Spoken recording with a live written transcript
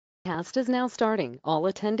Cast is now starting. All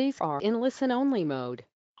attendees are in listen-only mode.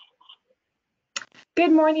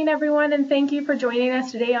 Good morning, everyone, and thank you for joining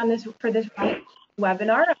us today on this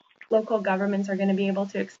webinar. Local governments are going to be able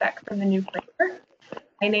to expect from the new framework.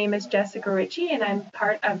 My name is Jessica Ritchie, and I'm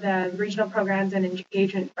part of the Regional Programs and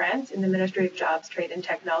Engagement Branch in the Ministry of Jobs, Trade and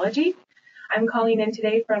Technology. I'm calling in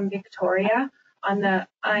today from Victoria on the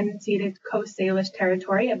unceded Coast Salish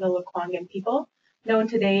territory of the Lekwungen people, known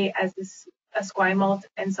today as the Esquimalt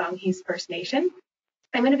and Songhees First Nation.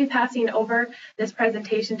 I'm going to be passing over this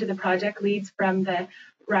presentation to the project leads from the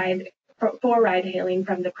ride hailing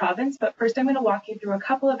from the province. But first, I'm going to walk you through a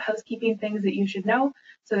couple of housekeeping things that you should know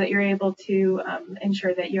so that you're able to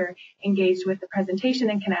ensure that you're engaged with the presentation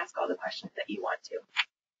and can ask all the questions that you want to.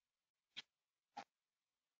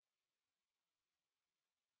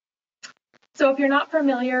 So if you're not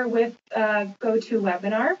familiar with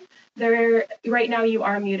GoToWebinar, right now you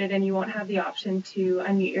are muted and you won't have the option to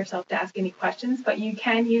unmute yourself to ask any questions, but you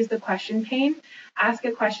can use the question pane, ask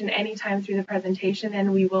a question anytime through the presentation,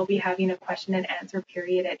 and we will be having a question and answer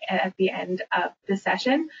period at the end of the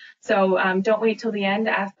session. So don't wait till the end,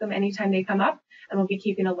 ask them anytime they come up, and we'll be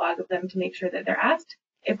keeping a log of them to make sure that they're asked.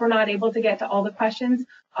 If we're not able to get to all the questions,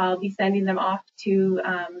 I'll be sending them off to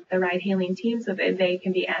the ride-hailing team so that they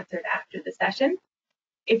can be answered after the session.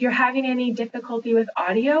 If you're having any difficulty with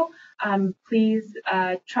audio, please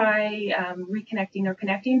try reconnecting or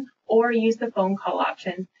connecting, or use the phone call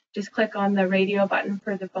option. Just click on the radio button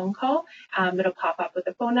for the phone call. It'll pop up with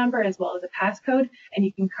a phone number as well as a passcode, and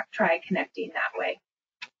you can try connecting that way.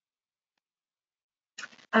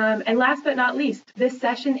 And last but not least, this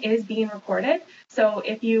session is being recorded. So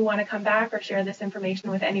if you want to come back or share this information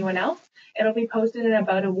with anyone else, it'll be posted in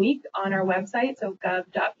about a week on our website, so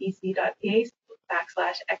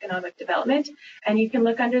gov.bc.ca/economic development. And you can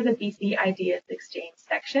look under the BC Ideas Exchange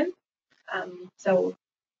section. So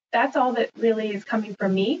that's all that really is coming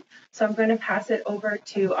from me. So I'm going to pass it over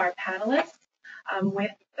to our panelists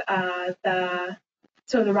with the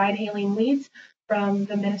ride-hailing leads from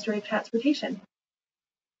the Ministry of Transportation.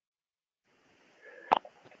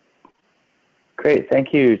 Great,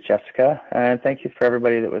 thank you, Jessica, and thank you for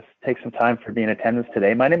everybody that take some time for being in attendance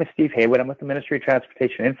today. My name is Steve Haywood. I'm with the Ministry of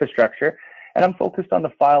Transportation Infrastructure, and I'm focused on the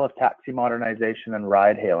file of taxi modernization and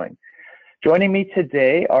ride-hailing. Joining me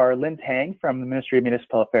today are Lynn Tang from the Ministry of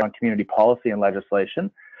Municipal Affairs and Community Policy and Legislation.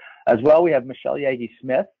 As well, we have Michelle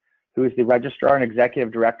Yagi-Smith, who is the Registrar and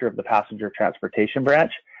Executive Director of the Passenger Transportation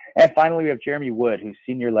Branch. And finally, we have Jeremy Wood, who's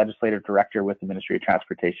Senior Legislative Director with the Ministry of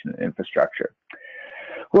Transportation and Infrastructure.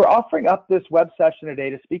 We're offering up this web session today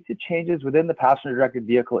to speak to changes within the passenger-directed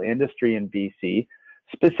vehicle industry in BC,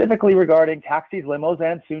 specifically regarding taxis, limos,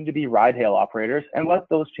 and soon-to-be ride-hail operators, and what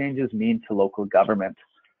those changes mean to local government.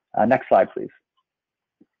 Next slide, please.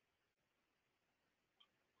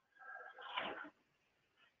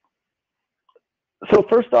 So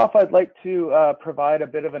first off, I'd like to provide a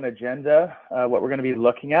bit of an agenda, what we're going to be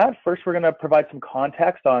looking at. First, we're going to provide some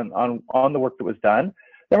context on the work that was done.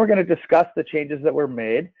 Then we're going to discuss the changes that were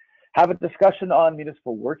made, have a discussion on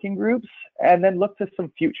municipal working groups, and then look to some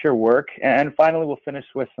future work. And finally, we'll finish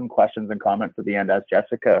with some questions and comments at the end, as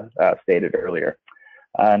Jessica stated earlier.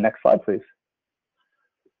 Next slide, please.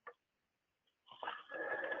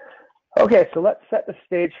 Okay, so let's set the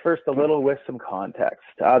stage first a little with some context.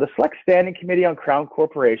 The Select Standing Committee on Crown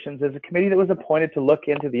Corporations is a committee that was appointed to look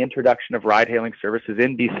into the introduction of ride-hailing services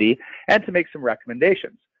in BC and to make some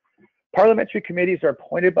recommendations. Parliamentary committees are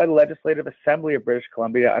appointed by the Legislative Assembly of British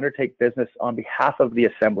Columbia to undertake business on behalf of the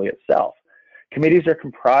Assembly itself. Committees are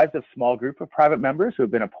comprised of a small group of private members who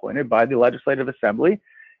have been appointed by the Legislative Assembly,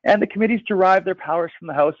 and the committees derive their powers from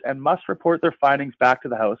the House and must report their findings back to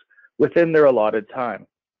the House within their allotted time.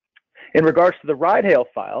 In regards to the ride-hail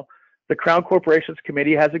file, the Crown Corporations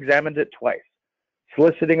Committee has examined it twice,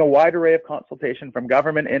 soliciting a wide array of consultation from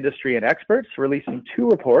government, industry, and experts, releasing 2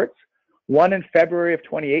 reports, one in February of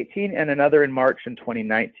 2018 and another in March in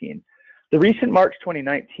 2019. The recent March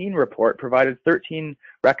 2019 report provided 13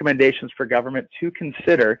 recommendations for government to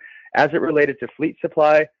consider as it related to fleet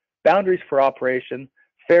supply, boundaries for operation,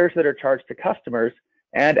 fares that are charged to customers,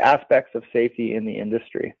 and aspects of safety in the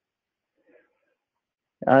industry.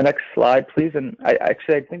 Next slide, please. And I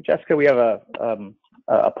think, Jessica, we have a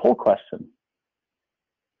poll question.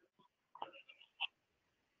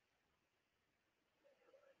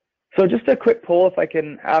 So just a quick poll, if I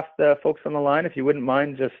can ask the folks on the line, if you wouldn't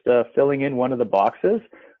mind just filling in one of the boxes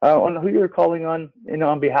on who you're calling on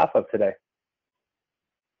behalf of today.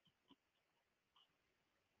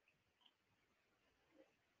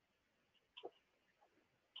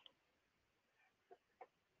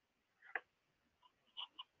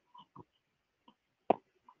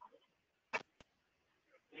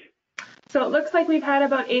 So it looks like we've had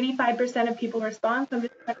about 85% of people respond. So I'm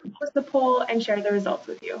just going to close the poll and share the results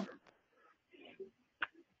with you.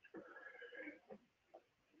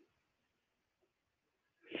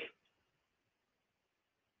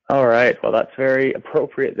 All right, well, that's very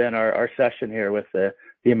appropriate then, our session here with the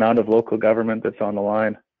amount of local government that's on the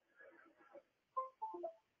line.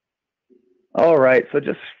 All right, so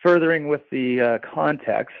just furthering with the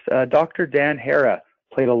context, Dr. Dan Hara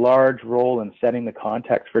played a large role in setting the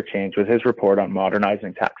context for change with his report on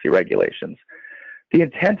modernizing taxi regulations. The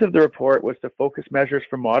intent of the report was to focus measures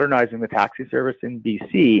for modernizing the taxi service in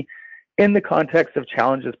BC in the context of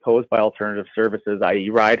challenges posed by alternative services, i.e.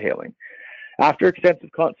 ride-hailing. After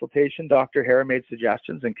extensive consultation, Dr. Hara made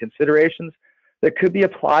suggestions and considerations that could be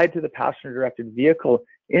applied to the passenger-directed vehicle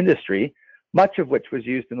industry, much of which was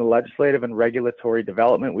used in the legislative and regulatory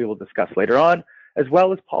development we will discuss later on, as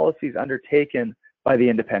well as policies undertaken by the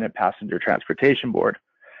Independent Passenger Transportation Board.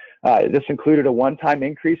 This included a one-time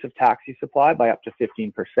increase of taxi supply by up to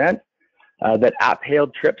 15%, that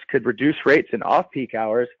app-hailed trips could reduce rates in off-peak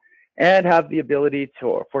hours, and have the ability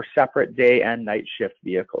for separate day and night shift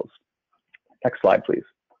vehicles. Next slide, please.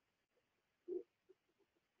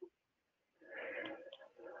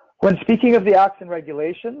 When speaking of the acts and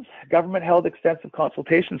regulations, government held extensive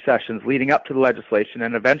consultation sessions leading up to the legislation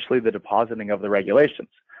and eventually the depositing of the regulations.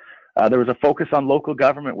 There was a focus on local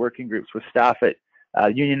government working groups with staff at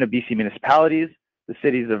Union of BC Municipalities, the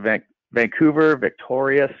cities of Vancouver,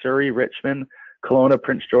 Victoria, Surrey, Richmond, Kelowna,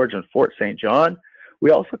 Prince George, and Fort St. John.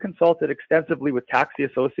 We also consulted extensively with taxi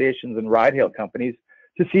associations and ride-hail companies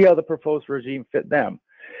to see how the proposed regime fit them.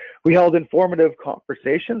 We held informative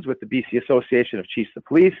conversations with the BC Association of Chiefs of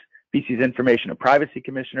Police, BC's Information and Privacy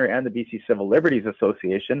Commissioner, and the BC Civil Liberties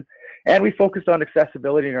Association, and we focused on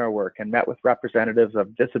accessibility in our work and met with representatives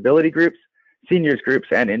of disability groups, seniors groups,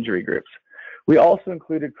 and injury groups. We also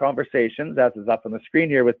included conversations, as is up on the screen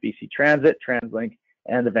here, with BC Transit, TransLink,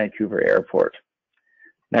 and the Vancouver Airport.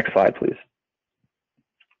 Next slide, please.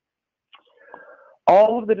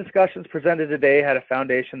 All of the discussions presented today had a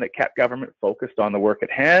foundation that kept government focused on the work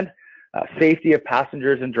at hand. Safety of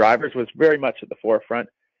passengers and drivers was very much at the forefront,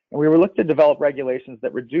 and we were looking to develop regulations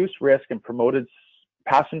that reduced risk and promoted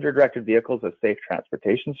passenger-directed vehicles as safe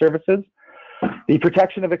transportation services. The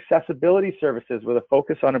protection of accessibility services with a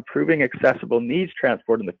focus on improving accessible needs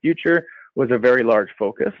transport in the future was a very large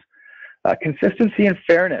focus. Consistency and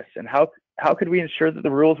fairness, and how could we ensure that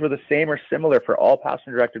the rules were the same or similar for all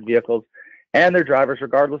passenger-directed vehicles and their drivers,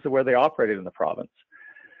 regardless of where they operated in the province.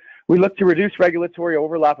 We looked to reduce regulatory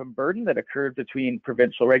overlap and burden that occurred between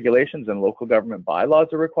provincial regulations and local government bylaws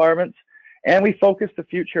or requirements, and we focused the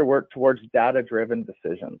future work towards data-driven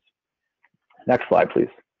decisions. Next slide, please.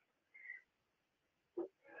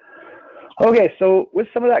 Okay, so with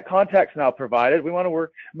some of that context now provided, we want to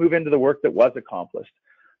move into the work that was accomplished.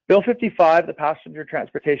 Bill 55, the Passenger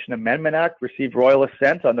Transportation Amendment Act, received royal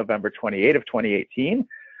assent on November 28 of 2018.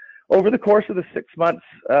 Over the course of the 6 months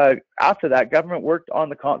after that, government worked on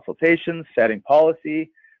the consultations, setting policy,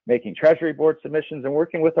 making Treasury Board submissions, and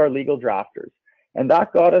working with our legal drafters. And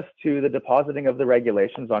that got us to the depositing of the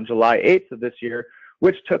regulations on July 8th of this year,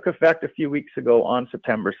 which took effect a few weeks ago on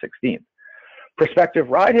September 16th. Prospective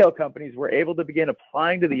ride-hail companies were able to begin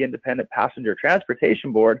applying to the Independent Passenger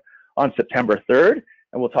Transportation Board on September 3rd,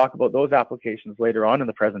 and we'll talk about those applications later on in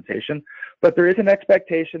the presentation. But there is an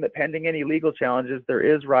expectation that pending any legal challenges, there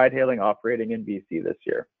is ride-hailing operating in BC this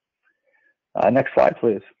year. Next slide,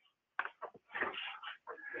 please.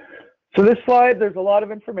 So this slide, there's a lot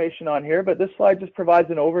of information on here, but this slide just provides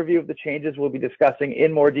an overview of the changes we'll be discussing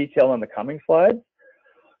in more detail on the coming slides.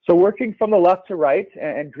 So working from the left to right,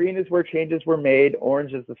 and green is where changes were made,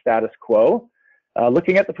 orange is the status quo.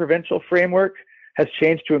 Looking at the provincial framework, has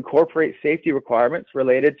changed to incorporate safety requirements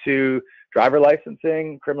related to driver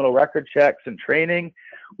licensing, criminal record checks, and training.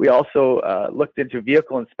 We also looked into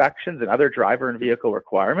vehicle inspections and other driver and vehicle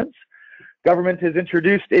requirements. Government has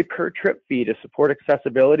introduced a per-trip fee to support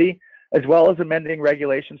accessibility, as well as amending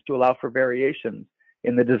regulations to allow for variations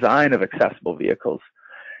in the design of accessible vehicles.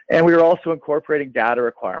 And we are also incorporating data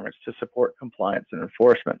requirements to support compliance and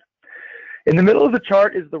enforcement. In the middle of the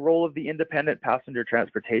chart is the role of the Independent Passenger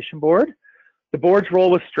Transportation Board. The board's role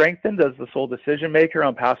was strengthened as the sole decision maker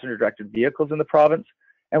on passenger-directed vehicles in the province,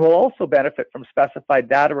 and will also benefit from specified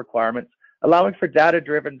data requirements, allowing for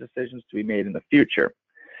data-driven decisions to be made in the future.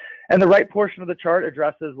 And the right portion of the chart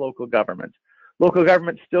addresses local government. Local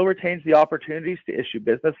government still retains the opportunities to issue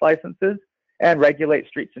business licenses and regulate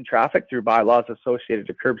streets and traffic through bylaws associated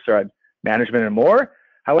to curbside management and more.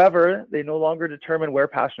 However, they no longer determine where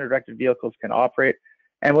passenger-directed vehicles can operate,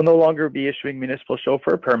 and will no longer be issuing municipal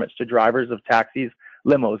chauffeur permits to drivers of taxis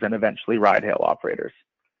limos, and eventually ride-hail operators.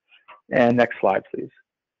 And next slide, please.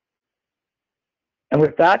 And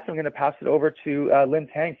with that, I'm going to pass it over to Lynn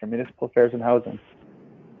Tang from Municipal Affairs and Housing.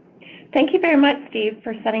 Thank you very much, Steve,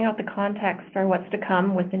 for setting out the context for what's to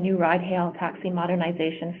come with the new ride-hail taxi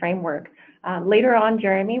modernization framework. Later on,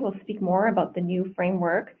 Jeremy will speak more about the new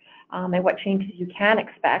framework and what changes you can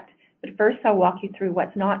expect. But first, I'll walk you through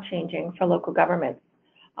what's not changing for local governments.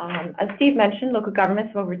 As Steve mentioned, local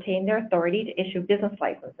governments will retain their authority to issue business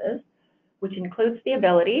licenses, which includes the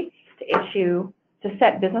ability to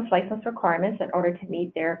set business license requirements in order to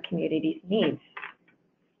meet their community's needs.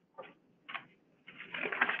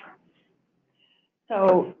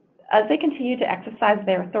 So as they continue to exercise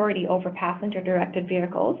their authority over passenger-directed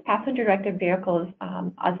vehicles,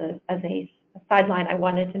 as a sideline I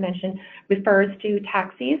wanted to mention, refers to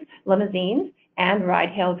taxis, limousines, and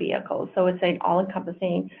ride-hail vehicles. So it's an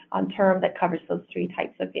all-encompassing term that covers those three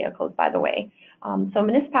types of vehicles, by the way. So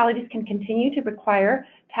municipalities can continue to require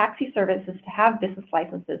taxi services to have business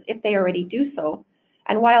licenses if they already do so.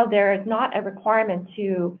 And while there is not a requirement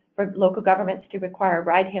for local governments to require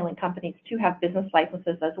ride-hailing companies to have business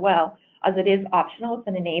licenses as well, as it is optional, it's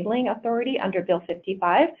an enabling authority under Bill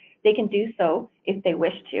 55, they can do so if they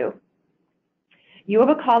wish to. You will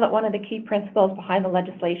recall that one of the key principles behind the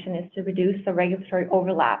legislation is to reduce the regulatory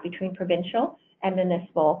overlap between provincial and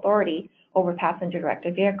municipal authority over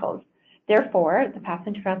passenger-directed vehicles. Therefore, the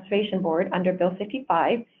Passenger Transportation Board under Bill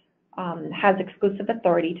 55 has exclusive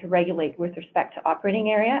authority to regulate with respect to operating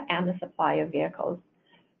area and the supply of vehicles.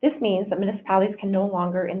 This means that municipalities can no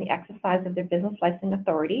longer, in the exercise of their business licensing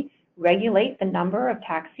authority, regulate the number of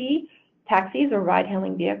taxis or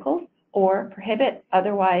ride-hailing vehicles or prohibit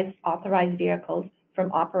otherwise authorized vehicles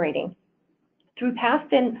from operating. Through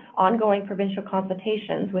past and ongoing provincial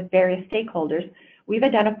consultations with various stakeholders, we've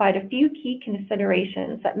identified a few key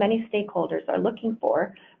considerations that many stakeholders are looking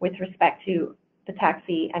for with respect to the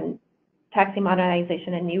taxi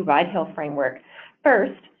modernization and new ride-hail framework.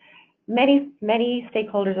 First, many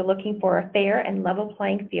stakeholders are looking for a fair and level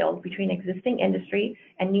playing field between existing industry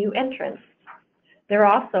and new entrants. They're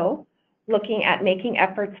also looking at making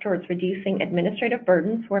efforts towards reducing administrative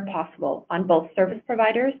burdens where possible on both service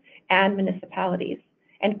providers and municipalities.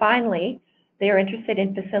 And finally, they are interested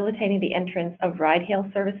in facilitating the entrance of ride-hail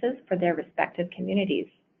services for their respective communities.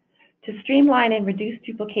 To streamline and reduce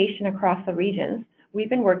duplication across the regions, we've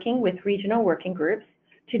been working with regional working groups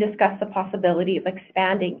to discuss the possibility of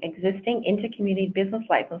expanding existing inter-community business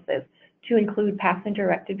licenses to include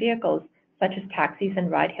passenger-directed vehicles, such as taxis and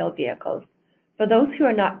ride-hail vehicles. For those who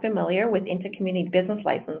are not familiar with inter-community business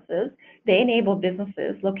licenses, they enable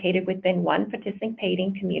businesses located within one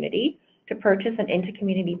participating community to purchase an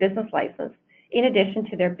inter-community business license, in addition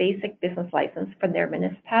to their basic business license from their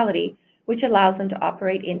municipality, which allows them to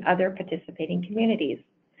operate in other participating communities.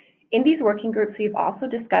 In these working groups, we've also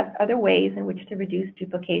discussed other ways in which to reduce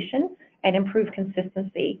duplication and improve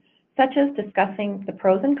consistency, such as discussing the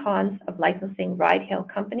pros and cons of licensing ride-hail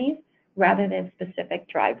companies rather than specific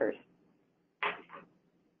drivers.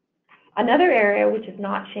 Another area which is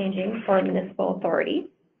not changing for a municipal authority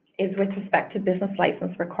is with respect to business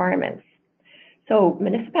license requirements. So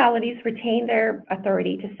municipalities retain their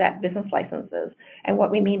authority to set business licenses, and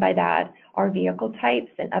what we mean by that are vehicle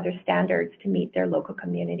types and other standards to meet their local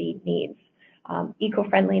community needs.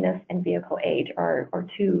 Eco-friendliness and vehicle age are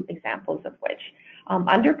two examples of which.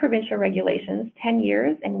 Under provincial regulations, 10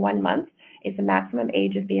 years and 1 month is the maximum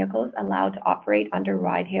age of vehicles allowed to operate under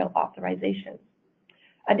ride-hail authorizations.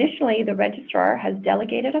 Additionally, the registrar has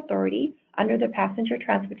delegated authority under the Passenger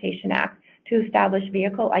Transportation Act to establish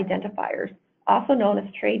vehicle identifiers, also known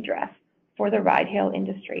as trade dress, for the ride-hail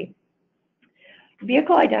industry.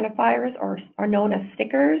 Vehicle identifiers are known as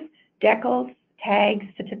stickers, decals, tags,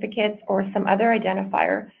 certificates, or some other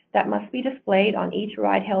identifier that must be displayed on each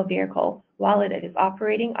ride-hail vehicle while it is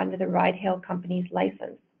operating under the ride-hail company's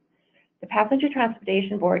license. The Passenger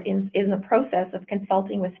Transportation Board is in the process of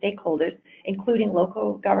consulting with stakeholders, including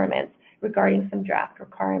local governments, regarding some draft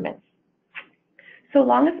requirements. So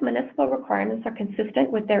long as municipal requirements are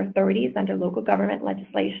consistent with their authorities under local government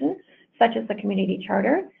legislation, such as the Community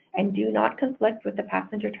Charter, and do not conflict with the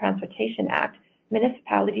Passenger Transportation Act,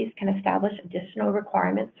 municipalities can establish additional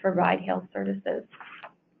requirements for ride-hail services.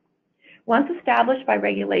 Once established by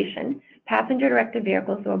regulation, passenger-directed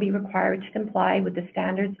vehicles will be required to comply with the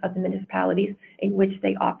standards of the municipalities in which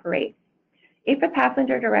they operate. If a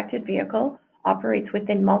passenger-directed vehicle operates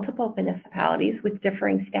within multiple municipalities with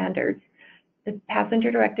differing standards, the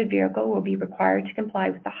passenger-directed vehicle will be required to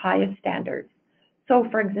comply with the highest standards. So,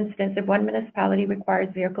 for instance, if one municipality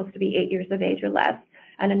requires vehicles to be 8 years of age or less,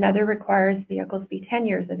 and another requires vehicles be 10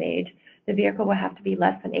 years of age, the vehicle will have to be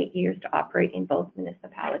less than 8 years to operate in both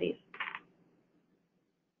municipalities.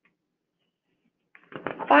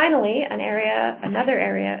 Finally, another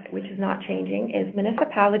area which is not changing is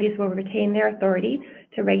municipalities will retain their authority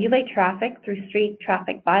to regulate traffic through street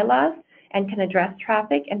traffic bylaws and can address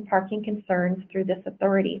traffic and parking concerns through this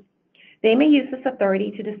authority. They may use this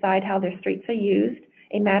authority to decide how their streets are used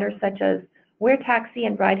in matters such as where taxi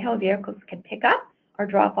and ride-hail vehicles can pick up or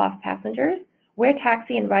drop off passengers, where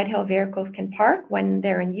taxi and ride-hail vehicles can park when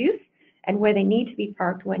they're in use, and where they need to be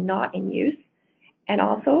parked when not in use. And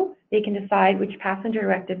also, they can decide which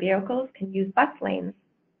passenger-directed vehicles can use bus lanes.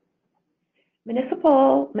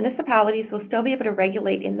 Municipalities will still be able to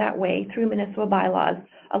regulate in that way through municipal bylaws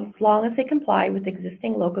as long as they comply with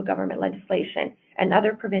existing local government legislation and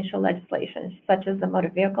other provincial legislation, such as the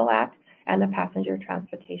Motor Vehicle Act and the Passenger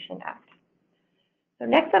Transportation Act. So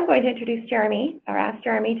next I'm going to introduce Jeremy, or ask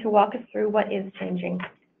Jeremy to walk us through what is changing.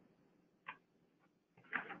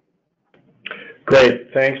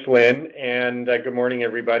 Great, thanks Lynn, and good morning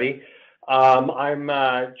everybody. I'm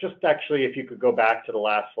just actually, if you could go back to the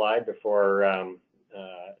last slide before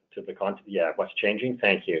to the content, yeah, what's changing,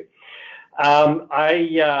 thank you. I'm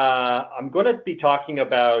going to be talking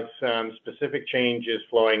about some specific changes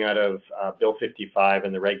flowing out of Bill 55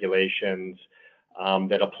 and the regulations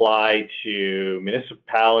that apply to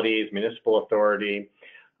municipalities, municipal authority,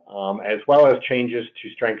 as well as changes to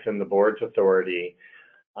strengthen the board's authority.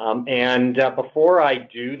 Before I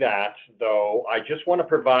do that, though, I just want to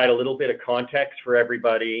provide a little bit of context for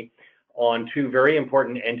everybody on two very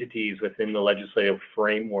important entities within the legislative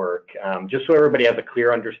framework, just so everybody has a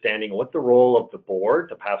clear understanding of what the role of the board,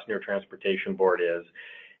 the Passenger Transportation Board, is,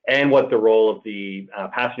 and what the role of the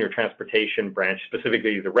Passenger Transportation Branch,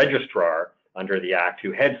 specifically the registrar under the Act,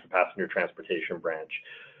 who heads the Passenger Transportation Branch.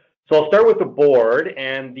 So I'll start with the board,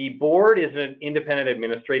 and the board is an independent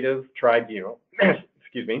administrative tribunal,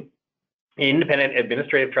 independent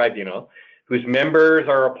administrative tribunal, whose members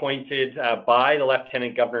are appointed by the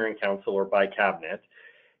Lieutenant Governor and Council or by Cabinet.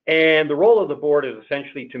 And the role of the board is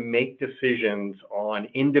essentially to make decisions on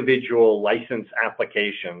individual license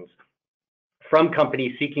applications from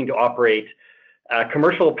companies seeking to operate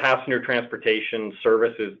commercial passenger transportation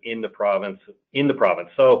services in the province.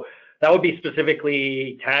 So that would be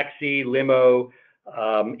specifically taxi, limo,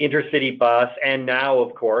 intercity bus, and now,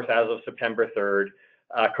 of course, as of September 3rd,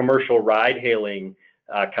 commercial ride-hailing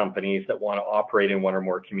companies that want to operate in one or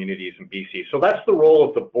more communities in BC. So that's the role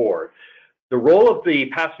of the board. The role of the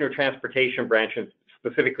Passenger Transportation Branch, and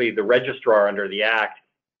specifically the registrar under the Act,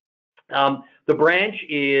 the branch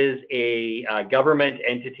is a government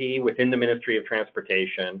entity within the Ministry of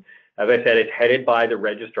Transportation. As I said, it's headed by the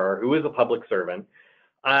registrar, who is a public servant.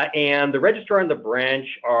 And the registrar and the branch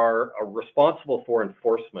are responsible for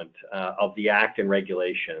enforcement of the Act and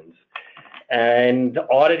regulations, and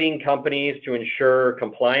auditing companies to ensure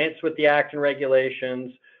compliance with the Act and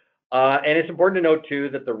regulations. And it's important to note, too,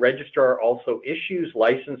 that the registrar also issues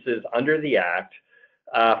licenses under the Act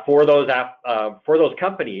for those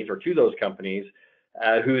companies, or to those companies,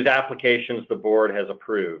 whose applications the board has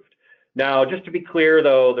approved. Now, just to be clear,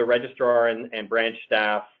 though, the registrar and branch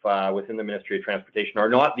staff within the Ministry of Transportation are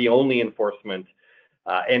not the only enforcement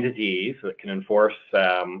entities that can enforce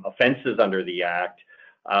offenses under the Act.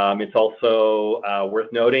 It's also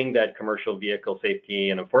worth noting that Commercial Vehicle Safety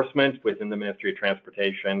and Enforcement within the Ministry of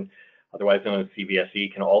Transportation, otherwise known as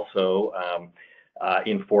CVSE, can also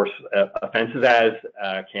enforce offenses, as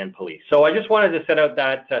can police. So I just wanted to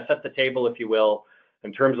set the table, if you will,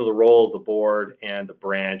 in terms of the role of the board and the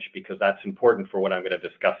branch, because that's important for what I'm going to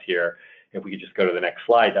discuss here. If we could just go to the next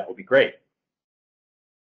slide, that would be great.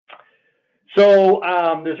 So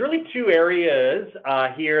there's really two areas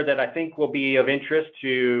here that I think will be of interest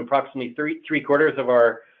to approximately three quarters of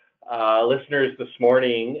our listeners this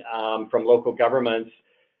morning from local governments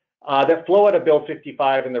that flow out of Bill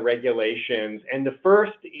 55 and the regulations. And the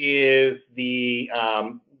first is the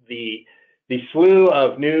slew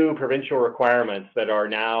of new provincial requirements that are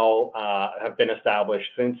now have been established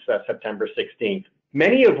since September 16th,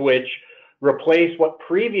 many of which replace what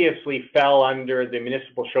previously fell under the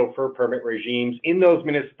municipal chauffeur permit regimes in those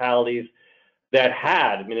municipalities that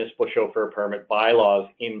had municipal chauffeur permit bylaws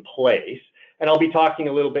in place. And I'll be talking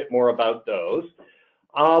a little bit more about those.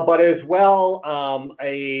 But as well,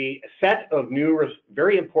 a set of new,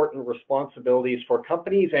 very important responsibilities for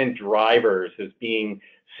companies and drivers is being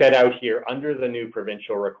set out here under the new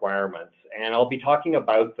provincial requirements. And I'll be talking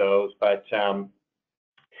about those, but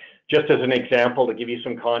just as an example, to give you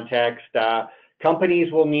some context, companies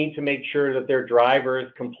will need to make sure that their drivers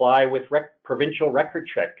comply with provincial record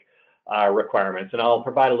check requirements, and I'll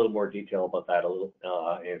provide a little more detail about that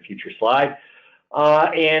in a future slide.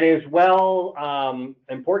 And as well,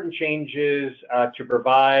 important changes to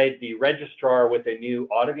provide the registrar with a new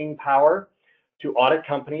auditing power to audit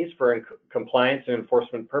companies for compliance and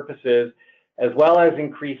enforcement purposes, as well as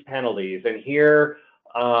increased penalties. And here,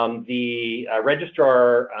 the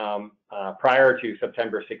registrar, prior to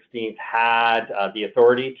September 16th, had the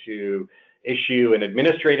authority to issue an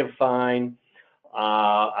administrative fine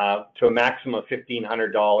to a maximum of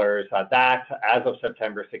 $1,500. That, as of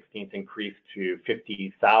September 16th, increased to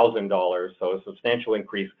 $50,000, so a substantial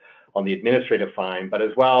increase on the administrative fine, but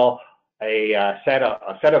as well a set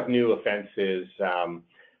of new offenses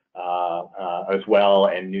as well,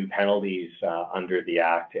 and new penalties under the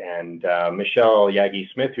Act. And Michelle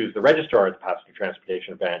Yagi-Smith, who's the registrar at the Passenger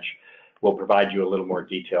Transportation Bench, will provide you a little more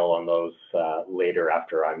detail on those later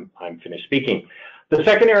after I'm finished speaking. The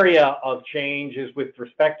second area of change is with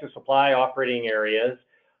respect to supply operating areas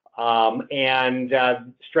and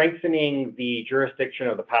strengthening the jurisdiction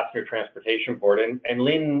of the Passenger Transportation Board. And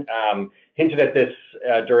Lynn hinted at this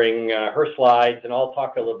during her slides, and I'll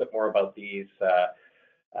talk a little bit more about these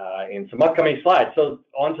in some upcoming slides. So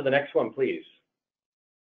on to the next one, please.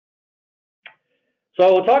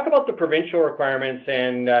 So we'll talk about the provincial requirements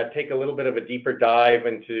and take a little bit of a deeper dive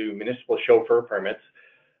into municipal chauffeur permits.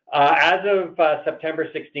 As of September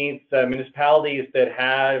 16th, municipalities that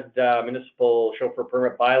had municipal chauffeur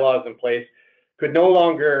permit bylaws in place could no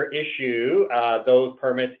longer issue those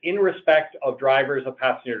permits in respect of drivers of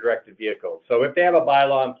passenger-directed vehicles. So if they have a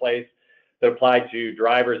bylaw in place that applied to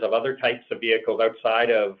drivers of other types of vehicles outside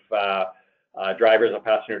of drivers of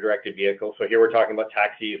passenger-directed vehicles, so here we're talking about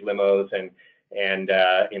taxis, limos, and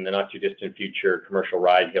in the not-too-distant future, commercial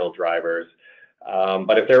ride-hail drivers.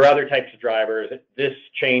 But if there are other types of drivers, this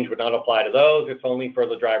change would not apply to those. It's only for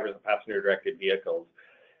the drivers of passenger-directed vehicles.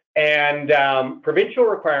 And provincial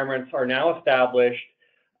requirements are now established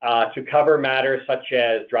to cover matters such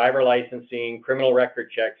as driver licensing, criminal record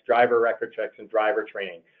checks, driver record checks, and driver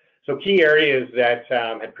training. So key areas that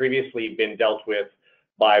had previously been dealt with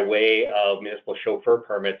by way of municipal chauffeur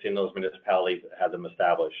permits in those municipalities that had them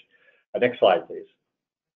established. Next slide, please.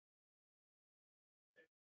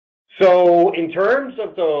 So in terms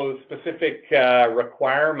of those specific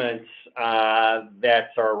requirements that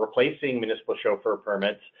are replacing municipal chauffeur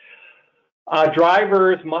permits,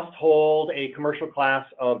 drivers must hold a commercial class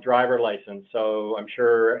of driver license. So I'm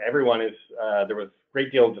sure everyone is, there was a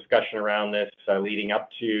great deal of discussion around this leading up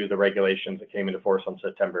to the regulations that came into force on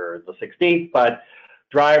September the 16th, but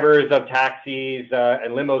drivers of taxis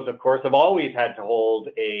and limos, of course, have always had to hold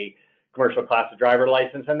a commercial class of driver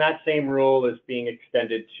license, and that same rule is being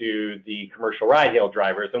extended to the commercial ride-hail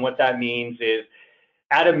drivers. And what that means is,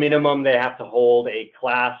 at a minimum, they have to hold a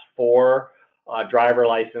Class 4 driver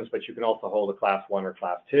license, but you can also hold a Class 1 or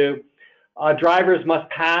Class 2. Drivers must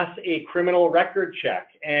pass a criminal record check,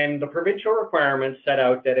 and the provincial requirements set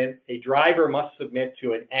out that a driver must submit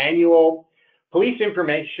to an annual police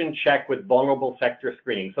information check with vulnerable sector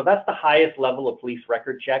screening. So that's the highest level of police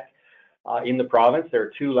record check in the province. There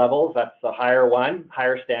are two levels. That's the higher one,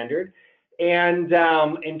 higher standard. And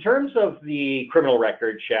in terms of the criminal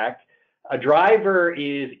record check, a driver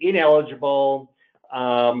is ineligible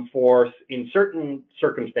in certain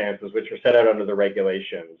circumstances, which are set out under the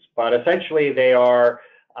regulations. But essentially they are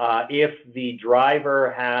if the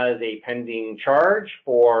driver has a pending charge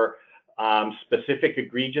for specific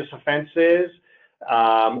egregious offenses,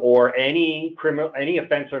 or any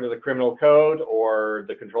offense under the Criminal Code or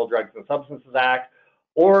the Controlled Drugs and Substances Act,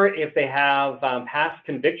 or if they have past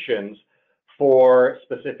convictions for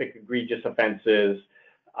specific egregious offenses,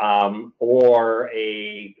 or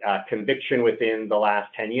a conviction within the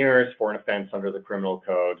last 10 years for an offense under the Criminal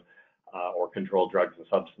Code or Controlled Drugs and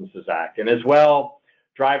Substances Act. And as well,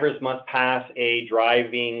 drivers must pass a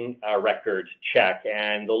driving record check,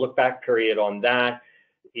 and the look-back period on that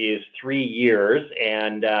is 3 years.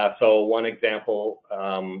 And so one example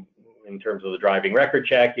in terms of the driving record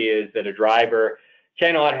check is that a driver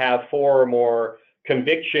cannot have 4 or more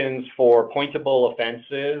convictions for pointable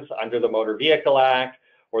offenses under the Motor Vehicle Act,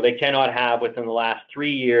 or they cannot have within the last 3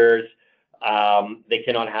 years, they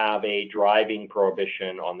cannot have a driving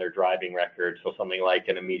prohibition on their driving record, so something like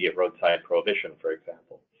an immediate roadside prohibition, for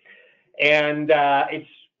example. And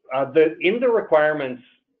in the requirements,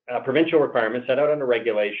 provincial requirements set out under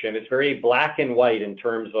regulation, it's very black and white in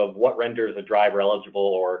terms of what renders a driver eligible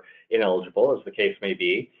or ineligible, as the case may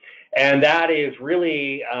be. And that is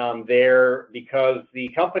really there because the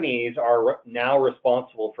companies are now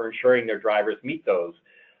responsible for ensuring their drivers meet those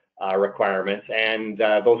requirements, and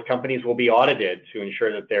those companies will be audited to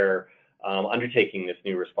ensure that they're undertaking this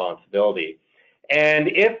new responsibility. And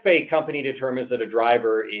if a company determines that a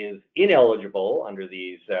driver is ineligible under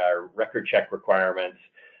these record check requirements,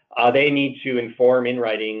 they need to inform in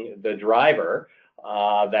writing the driver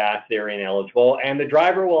that they're ineligible, and the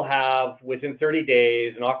driver will have within 30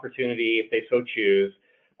 days an opportunity, if they so choose,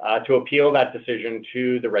 to appeal that decision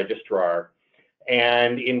to the registrar.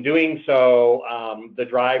 And in doing so, the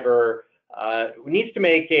driver needs to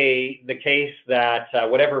make the case that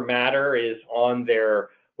whatever matter is on their,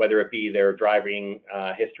 whether it be their driving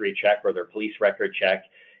history check or their police record check,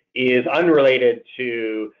 is unrelated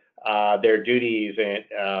to their duties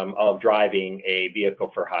of driving a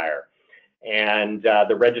vehicle for hire. And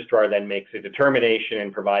the registrar then makes a determination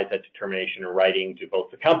and provides that determination in writing to both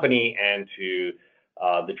the company and to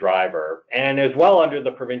the driver. And as well, under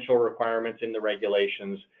the provincial requirements in the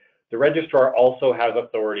regulations, the registrar also has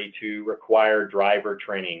authority to require driver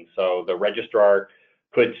training. So the registrar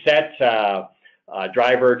could set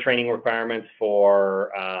driver training requirements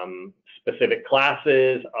for specific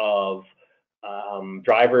classes of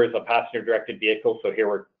drivers of passenger-directed vehicles. So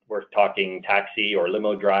here we're talking taxi or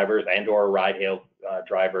limo drivers and or ride-hail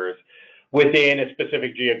drivers within a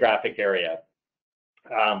specific geographic area.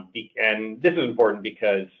 And this is important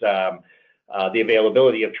because the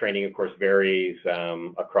availability of training, of course, varies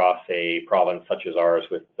across a province such as ours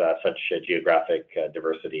with such geographic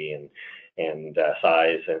diversity and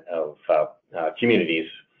size of communities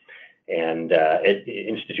and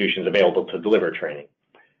institutions available to deliver training.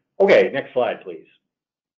 Okay, next slide, please.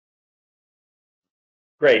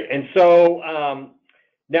 Great, and so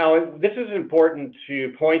now this is important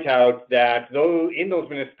to point out that though in those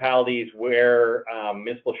municipalities where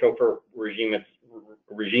municipal chauffeur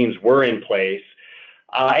regimes were in place,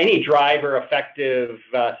 any driver effective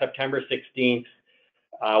September 16th,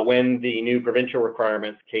 when the new provincial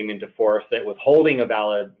requirements came into force that was holding a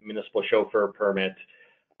valid municipal chauffeur permit,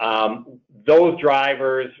 those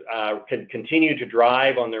drivers can continue to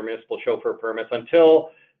drive on their municipal chauffeur permits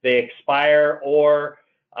until they expire or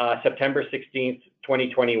September 16th,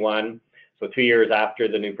 2021, so 2 years after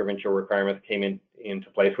the new provincial requirements came into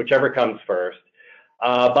place, whichever comes first.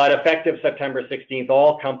 But effective September 16th,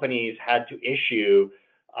 all companies had to issue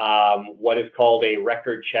what is called a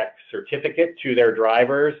record check certificate to their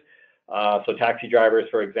drivers. So taxi drivers,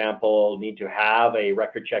 for example, need to have a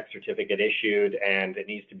record check certificate issued, and it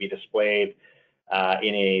needs to be displayed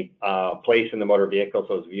in a place in the motor vehicle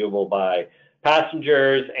so it's viewable by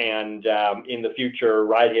passengers. And in the future,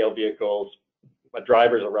 ride-hail vehicles,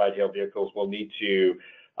 drivers of ride-hail vehicles will need to,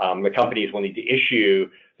 the companies will need to issue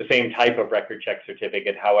the same type of record check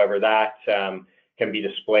certificate. However, that can be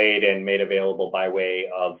displayed and made available by way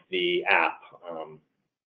of the app.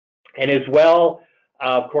 And as well,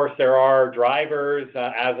 of course, there are drivers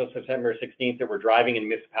as of September 16th that were driving in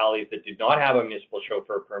municipalities that did not have a municipal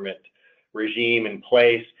chauffeur permit regime in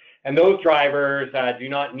place. And those drivers do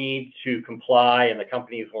not need to comply, and the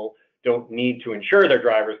companies don't need to ensure their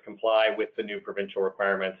drivers comply with the new provincial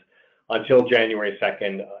requirements until January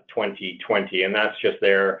 2nd, 2020. And that's just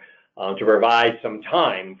there to provide some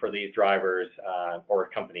time for these drivers or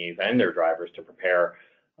companies and their drivers to prepare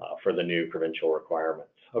for the new provincial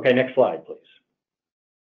requirements. Okay, next slide, please.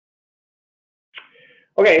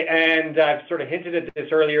 Okay, and I've sort of hinted at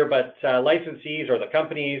this earlier, but licensees or the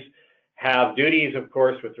companies have duties, of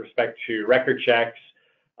course, with respect to record checks.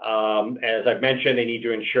 As I've mentioned, they need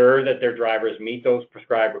to ensure that their drivers meet those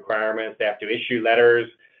prescribed requirements. They have to issue letters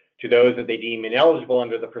to those that they deem ineligible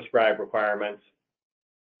under the prescribed requirements.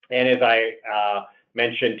 And as I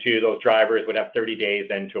mentioned too, those drivers would have 30 days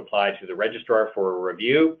then to apply to the registrar for a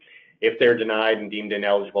review if they're denied and deemed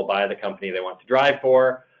ineligible by the company they want to drive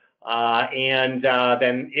for. Then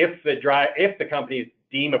if the companies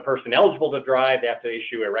deem a person eligible to drive, they have to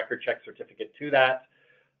issue a record check certificate to that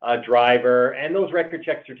driver, and those record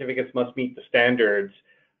check certificates must meet the standards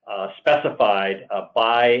specified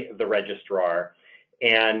by the registrar.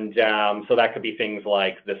 And so that could be things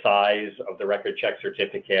like the size of the record check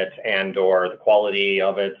certificate and or the quality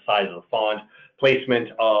of it, size of the font, placement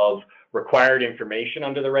of required information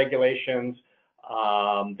under the regulations,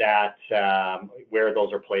 where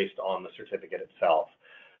those are placed on the certificate itself.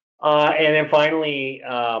 And then finally,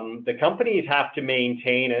 the companies have to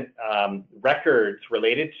maintain records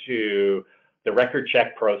related to the record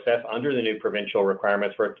check process under the new provincial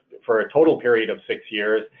requirements for a total period of 6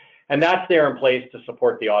 years. And that's there in place to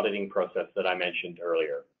support the auditing process that I mentioned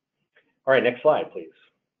earlier. All right, next slide, please.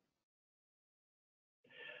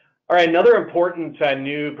 All right, another important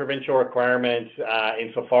new provincial requirement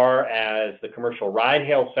insofar as the commercial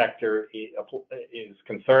ride-hail sector is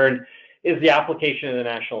concerned is the application of the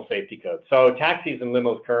National Safety Code. So taxis and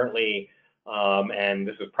limos currently, and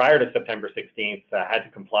this was prior to September 16th, had to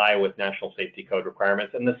comply with National Safety Code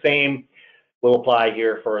requirements, and the same will apply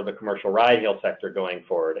here for the commercial ride-hail sector going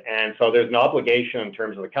forward. And so there's an obligation in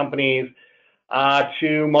terms of the companies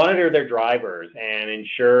to monitor their drivers and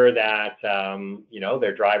ensure that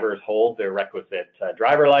their drivers hold their requisite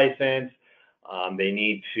driver license. They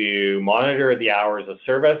need to monitor the hours of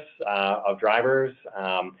service of drivers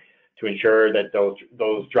to ensure that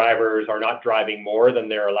those drivers are not driving more than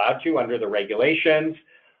they're allowed to under the regulations.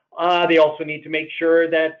 They also need to make sure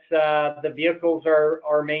that the vehicles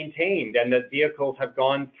are maintained and that vehicles have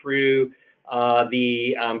gone through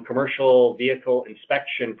the commercial vehicle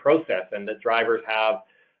inspection process, and that drivers have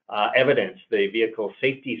evidence, the vehicle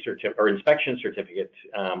safety certificate or inspection certificate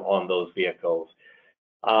on those vehicles.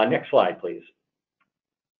 Next slide, please.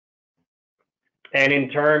 And in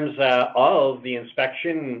terms of the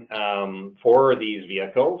inspection for these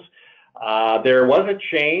vehicles, there was a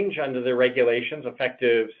change under the regulations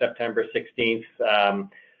effective September 16th.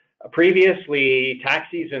 Previously,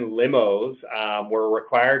 taxis and limos were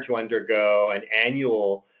required to undergo an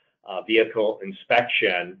annual vehicle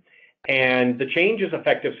inspection. And the changes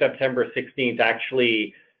effective September 16th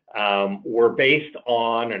actually were based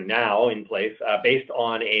on, and now in place, based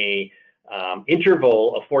on a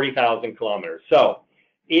interval of 40,000 kilometers. So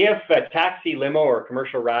if a taxi, limo, or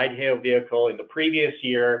commercial ride-hail vehicle in the previous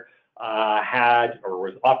year had or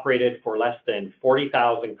was operated for less than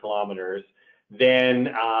 40,000 kilometers, then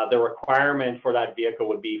the requirement for that vehicle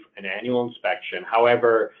would be an annual inspection.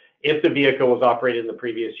 However, if the vehicle was operated in the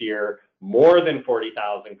previous year more than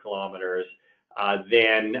 40,000 kilometers,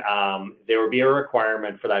 then there would be a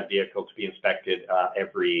requirement for that vehicle to be inspected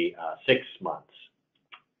every 6 months.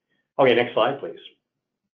 Okay, next slide, please.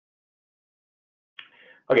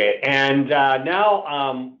 Okay, and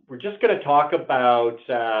now we're just going to talk about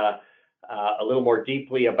a little more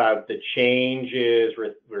deeply about the changes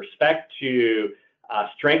with respect to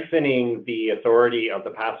strengthening the authority of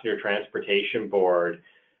the Passenger Transportation Board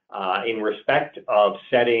in respect of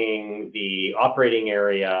setting the operating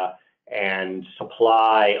area and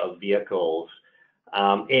supply of vehicles.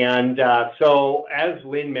 So as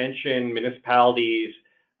Lynn mentioned, municipalities,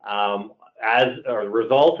 as a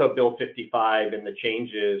result of Bill 55 and the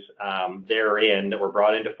changes therein that were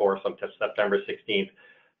brought into force on September 16th,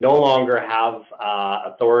 no longer have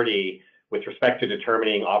authority with respect to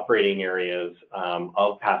determining operating areas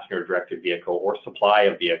of passenger-directed vehicle or supply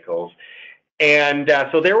of vehicles. And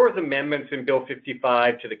so there was amendments in Bill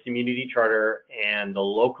 55 to the Community Charter and the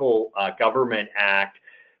Local Government Act,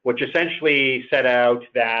 which essentially set out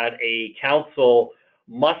that a council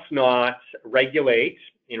must not regulate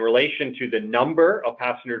in relation to the number of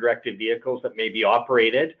passenger-directed vehicles that may be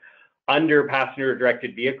operated under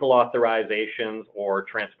passenger-directed vehicle authorizations or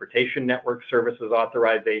transportation network services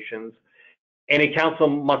authorizations. And a council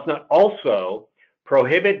must not also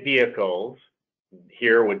prohibit vehicles,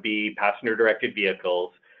 here would be passenger-directed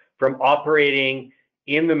vehicles, from operating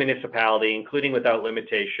in the municipality, including without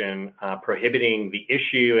limitation, prohibiting the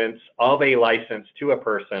issuance of a license to a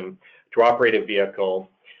person to operate a vehicle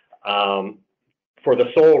for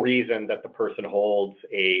the sole reason that the person holds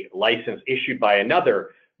a license issued by another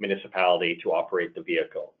municipality to operate the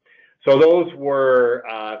vehicle. So those were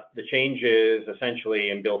the changes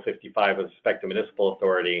essentially in Bill 55 with respect to municipal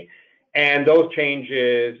authority. And those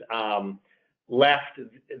changes left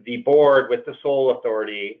the board with the sole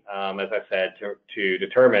authority, as I said, to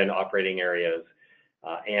determine operating areas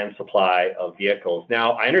and supply of vehicles.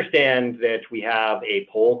 Now, I understand that we have a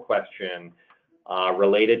poll question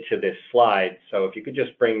related to this slide. So if you could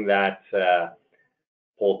just bring that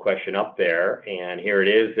poll question up there. And here it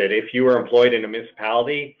is, that if you are employed in a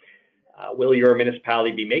municipality, will your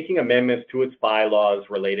municipality be making amendments to its bylaws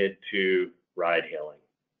related to ride hailing?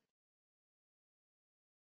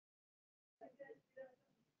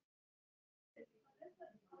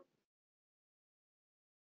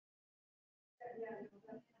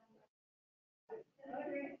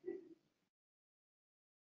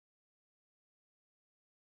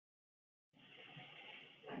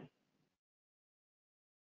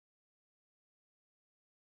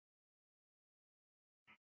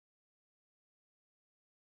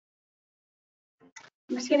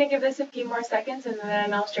 I'm just going to give this a few more seconds and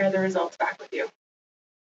then I'll share the results back with you.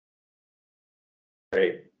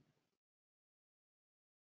 Great.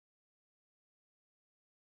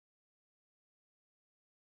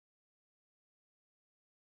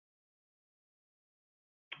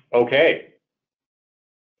 Okay.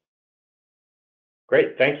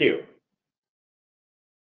 Great, thank you.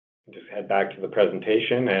 Just head back to the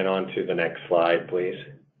presentation and on to the next slide, please.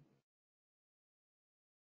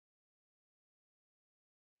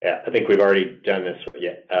 Yeah, I think we've already done this.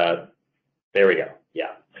 Yeah, there we go.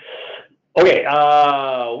 Yeah. Okay,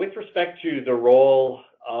 with respect to the role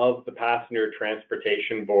of the Passenger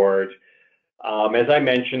Transportation Board, as I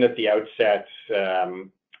mentioned at the outset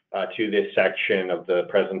to this section of the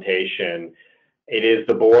presentation, it is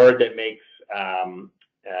the board that makes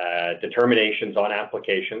determinations on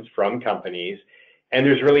applications from companies, and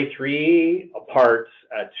there's really three parts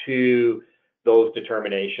to those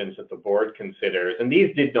determinations that the board considers, and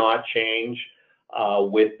these did not change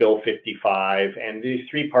with Bill 55, and these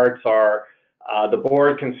three parts are the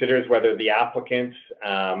board considers whether the applicant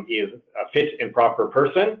is a fit and proper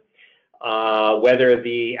person, whether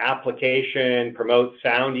the application promotes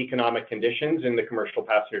sound economic conditions in the commercial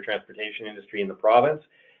passenger transportation industry in the province,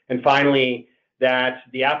 and finally, that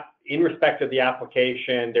in respect of the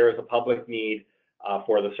application, there is a public need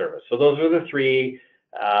for the service. So those are the three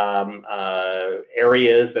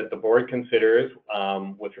areas that the board considers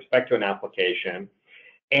with respect to an application.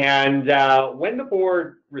 And when the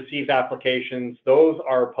board receives applications, those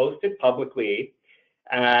are posted publicly,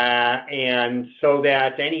 and so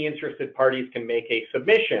that any interested parties can make a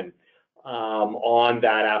submission on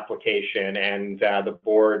that application and the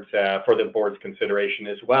board for the board's consideration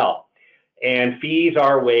as well. And fees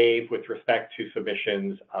are waived with respect to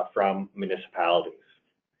submissions from municipalities.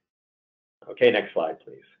 Okay, next slide,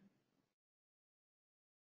 please.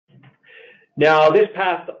 Now, this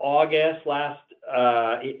past August,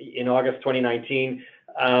 in August 2019,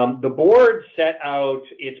 the board set out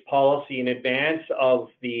its policy in advance of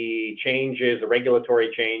the changes, the regulatory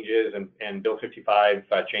changes, and Bill 55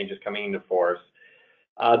 changes coming into force.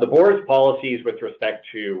 The board's policies with respect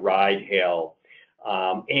to ride-hail.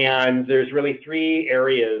 And there's really three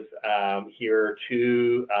areas here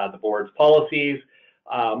to the board's policies.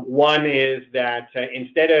 One is that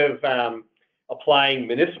instead of applying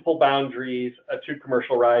municipal boundaries to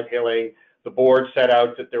commercial ride-hailing, the board set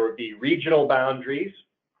out that there would be regional boundaries,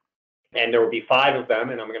 and there would be 5 of them,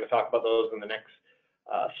 and I'm going to talk about those in the next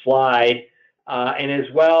slide. And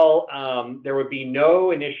as well, there would be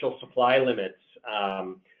no initial supply limits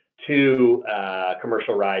to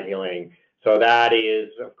commercial ride-hailing. So that is,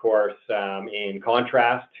 of course, in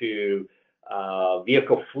contrast to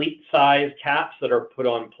vehicle fleet size caps that are put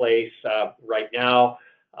on place right now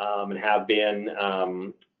and have been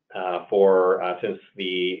since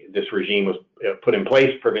this regime was put in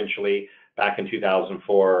place provincially back in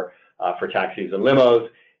 2004 for taxis and limos.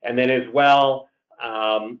 And then as well,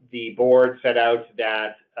 the board set out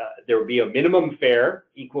that there would be a minimum fare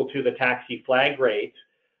equal to the taxi flag rate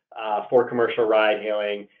for commercial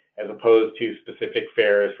ride-hailing, as opposed to specific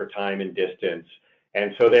fares for time and distance.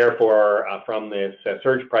 And so therefore, from this,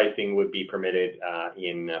 surge pricing would be permitted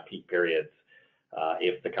in peak periods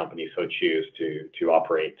if the company so choose to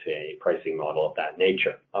operate a pricing model of that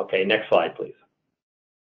nature. Okay, next slide, please.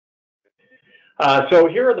 So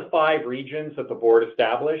here are the 5 regions that the board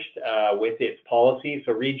established with its policy.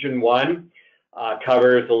 So Region 1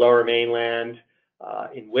 covers the Lower Mainland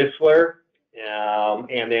in Whistler,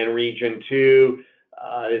 and then Region 2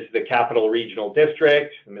 is the Capital Regional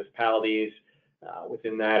District, the municipalities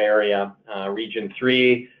within that area. Region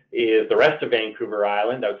 3 is the rest of Vancouver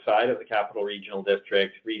Island outside of the Capital Regional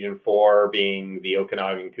District. Region 4 being the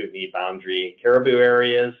Okanagan, Kootenay, Boundary, Caribou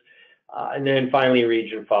areas. And then finally,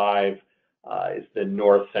 Region 5 is the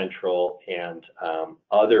North Central and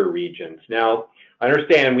other regions. Now, I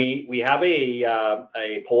understand we have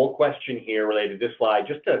a poll question here related to this slide,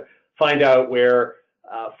 just to find out where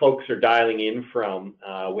folks are dialing in from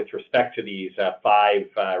with respect to these 5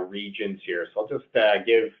 regions here. So I'll just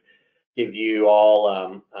give you all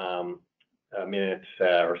a minute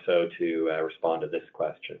or so to respond to this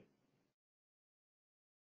question.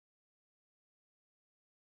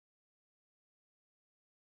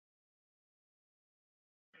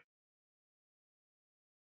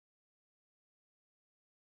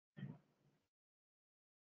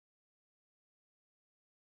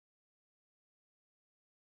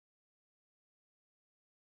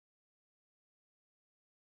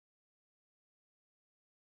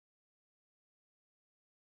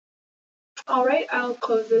 All right, I'll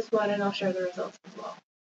close this one and I'll share the results as well.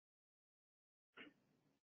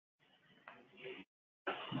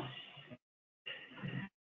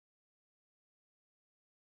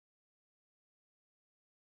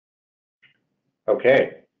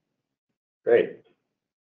 Okay, great.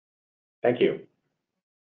 Thank you.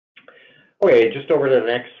 Okay, just over to the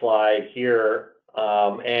next slide here.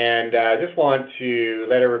 And I just want to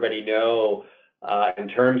let everybody know in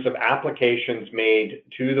terms of applications made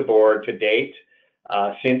to the board to date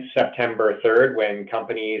since September 3rd, when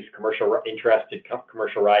companies, interested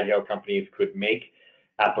commercial ride-hail companies could make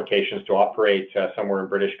applications to operate somewhere in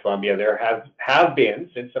British Columbia. There have been,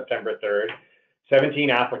 since September 3rd, 17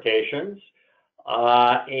 applications.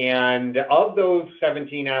 And of those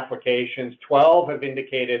 17 applications, 12 have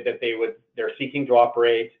indicated that they're seeking to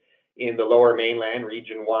operate in the Lower Mainland,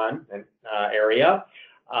 Region 1 area.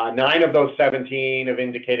 9 of those 17 have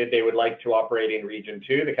indicated they would like to operate in Region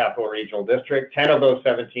 2, the Capital Regional District. 10 of those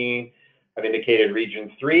 17 have indicated Region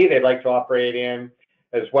 3 they'd like to operate in,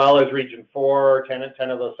 as well as Region 4. 10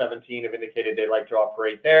 of those 17 have indicated they'd like to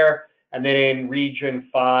operate there. And then in Region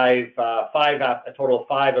 5, a total of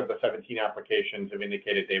 5 of the 17 applications have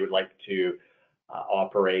indicated they would like to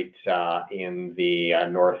operate in the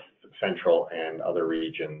North Central and other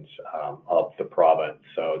regions of the province.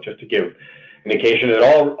 So just to give indication that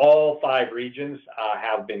all 5 regions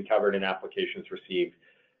have been covered in applications received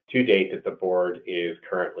to date that the board is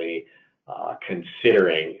currently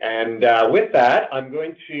considering. And with that, I'm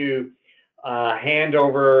going to hand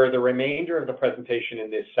over the remainder of the presentation in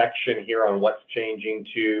this section here on what's changing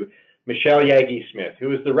to Michelle Yagi-Smith,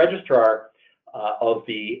 who is the Registrar of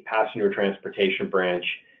the Passenger Transportation Branch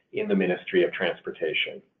in the Ministry of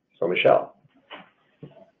Transportation. So Michelle.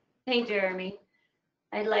 Hey, Jeremy.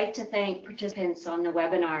 I'd like to thank participants on the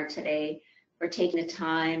webinar today for taking the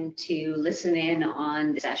time to listen in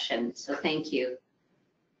on the session. So thank you.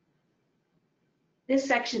 This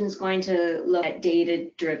section is going to look at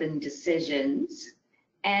data-driven decisions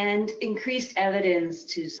and increased evidence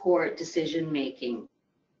to support decision-making.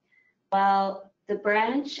 While the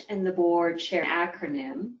branch and the board share an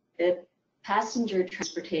acronym, the Passenger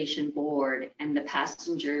Transportation Board and the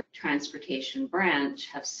Passenger Transportation Branch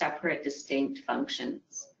have separate, distinct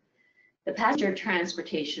functions. The Passenger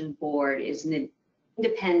Transportation Board is an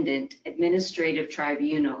independent administrative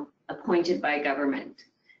tribunal appointed by government,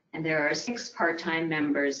 and there are 6 part-time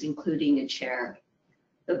members, including a chair.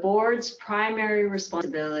 The board's primary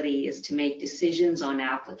responsibility is to make decisions on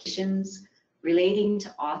applications relating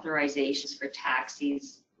to authorizations for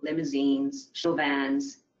taxis, limousines, shuttle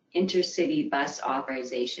vans, intercity bus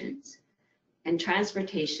authorizations, and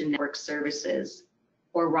transportation network services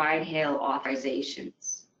or ride-hail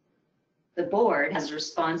authorizations. The board has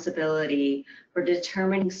responsibility for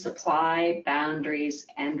determining supply, boundaries,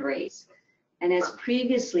 and rates. And as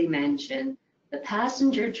previously mentioned, the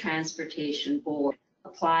Passenger Transportation Board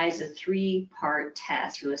applies a 3-part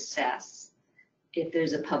test to assess if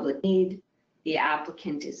there's a public need, the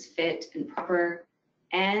applicant is fit and proper,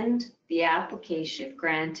 and the application, if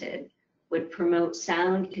granted, would promote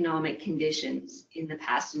sound economic conditions in the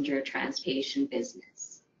passenger transportation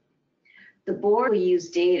business. The board will use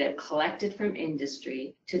data collected from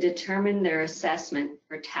industry to determine their assessment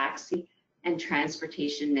for taxi and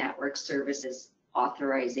transportation network services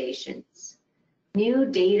authorizations. New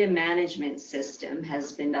data management system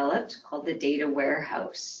has been developed called the Data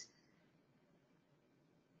Warehouse.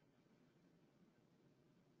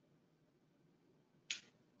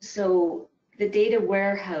 So the data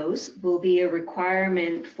warehouse will be a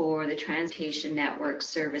requirement for the transportation network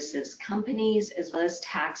services companies as well as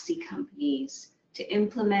taxi companies to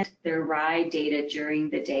implement their ride data during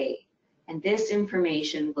the day. And this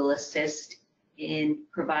information will assist in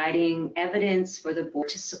providing evidence for the board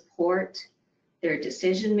to support their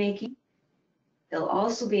decision making. They'll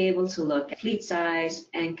also be able to look at fleet size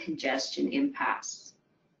and congestion impacts.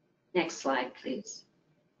 Next slide, please.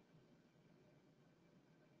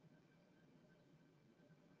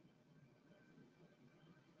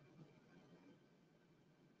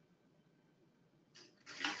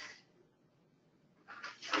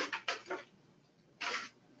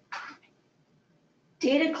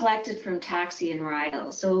 Data collected from taxi and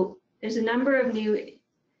ride-hail. So there's a number of new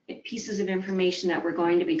pieces of information that we're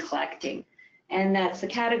going to be collecting. And that's the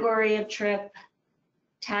category of trip,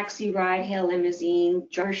 taxi, ride-hail, limousine,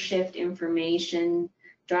 driver shift information,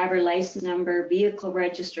 driver license number, vehicle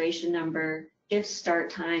registration number, shift start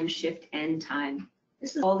time, shift end time.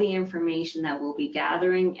 This is all the information that we'll be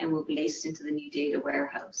gathering and will be placed into the new data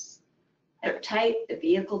warehouse. Type, the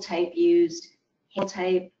vehicle type used, hail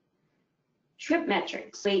type, trip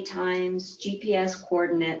metrics, wait times, GPS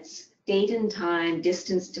coordinates, date and time,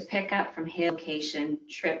 distance to pick up from hail location,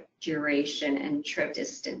 trip duration, and trip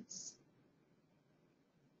distance.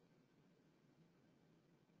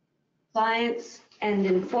 Compliance and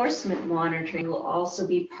enforcement monitoring will also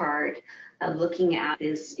be part of looking at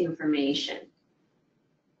this information.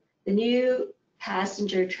 The new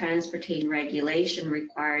passenger transportation regulation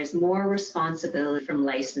requires more responsibility from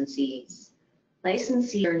licensees.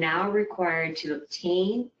 Licensees are now required to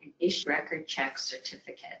obtain and issue record check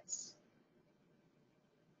certificates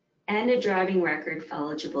and a driving record for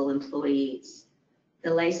eligible employees. The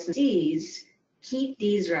licensees keep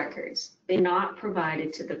these records. They're not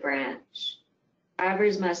provided to the branch.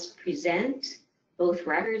 Drivers must present both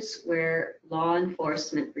records where law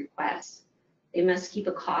enforcement requests. They must keep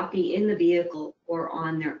a copy in the vehicle or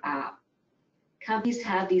on their app. Companies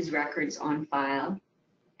have these records on file,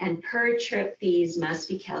 and per trip fees must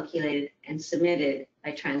be calculated and submitted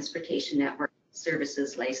by Transportation Network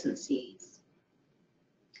Services licensees.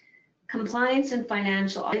 Compliance and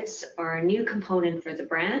financial audits are a new component for the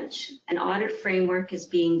branch. An audit framework is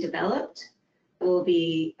being developed. It will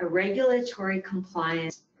be a regulatory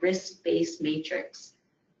compliance risk-based matrix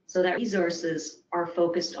so that resources are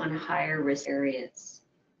focused on higher risk areas.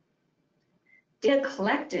 Data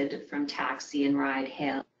collected from taxi and ride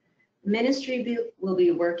hail. The ministry will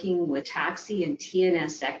be working with taxi and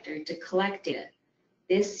TNS sector to collect data.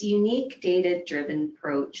 This unique data-driven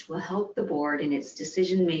approach will help the board in its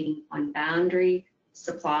decision-making on boundary,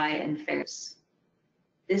 supply, and fares.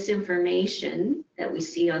 This information that we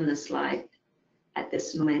see on the slide at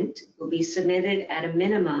this moment will be submitted at a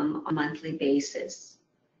minimum on a monthly basis.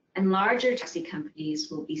 And larger taxi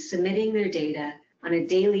companies will be submitting their data on a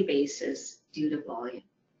daily basis due to volume.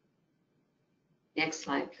 Next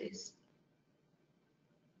slide, please.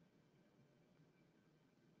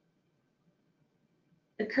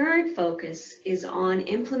 The current focus is on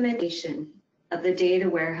implementation of the data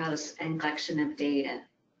warehouse and collection of data.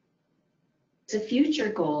 It's a future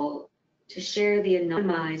goal to share the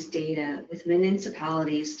anonymized data with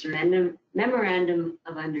municipalities through memorandum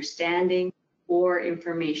of understanding or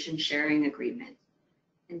information sharing agreement.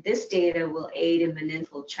 And this data will aid in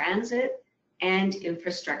municipal transit and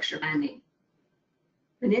infrastructure planning.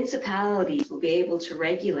 Municipalities will be able to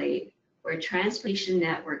regulate where Transportation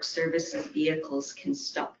Network Services vehicles can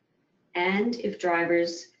stop and if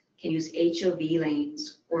drivers can use HOV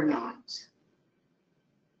lanes or not.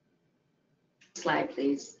 Slide,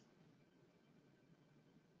 please.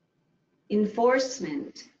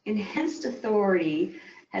 Enforcement. Enhanced authority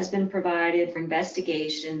has been provided for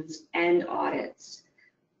investigations and audits.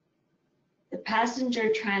 The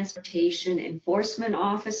passenger transportation enforcement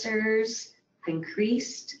officers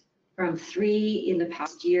increased from 3 in the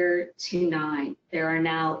past year to 9. There are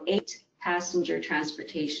now 8 passenger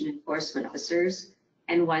transportation enforcement officers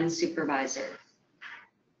and 1 supervisor.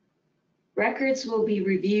 Records will be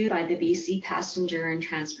reviewed by the BC Passenger and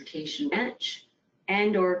Transportation Branch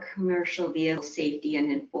and/or Commercial Vehicle Safety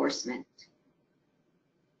and Enforcement.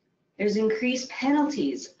 There's increased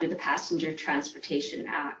penalties under the Passenger Transportation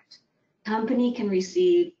Act. Company can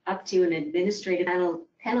receive up to an administrative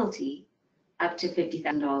penalty up to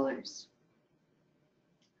 $50,000.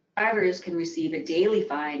 Drivers can receive a daily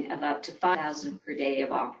fine of up to $5,000 per day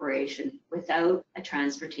of operation without a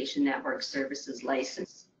Transportation Network Services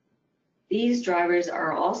license. These drivers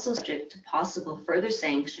are also subject to possible further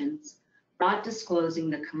sanctions for not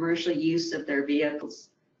disclosing the commercial use of their vehicles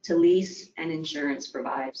to lease and insurance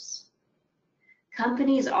providers.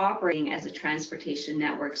 Companies operating as a Transportation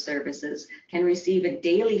Network Services can receive a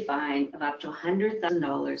daily fine of up to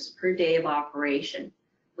 $100,000 per day of operation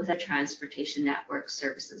with a Transportation Network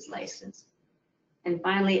Services license. And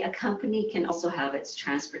finally, a company can also have its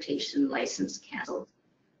transportation license canceled.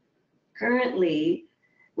 Currently,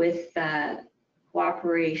 with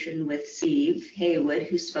cooperation with Steve Haywood,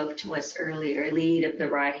 who spoke to us earlier, lead of the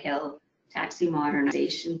Ride Hail Taxi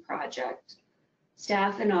Modernization Project,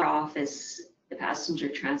 staff in our office, the Passenger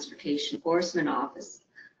Transportation Enforcement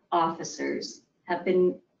officers have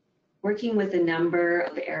been working with a number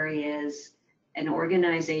of areas and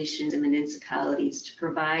organizations and municipalities to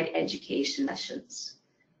provide education sessions.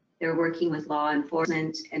 They're working with law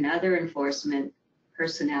enforcement and other enforcement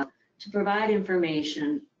personnel to provide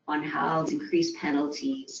information on how increased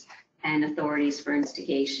penalties and authorities for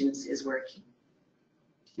investigations is working.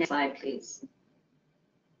 Next slide, please.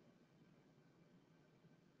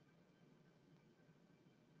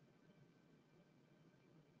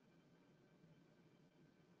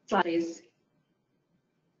 Slide, please.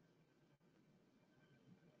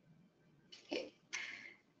 Okay.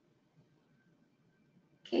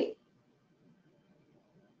 Okay.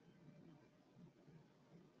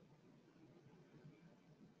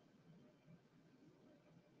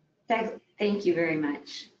 Thank you very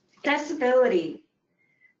much. Accessibility.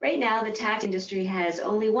 Right now, the taxi industry has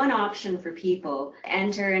only one option for people to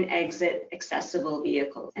enter and exit accessible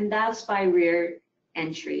vehicles, and that's by rear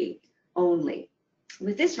entry only.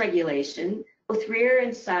 With this regulation, both rear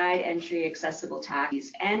and side entry accessible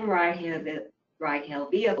taxis and ride-hail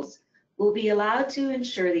vehicles will be allowed to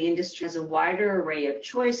ensure the industry has a wider array of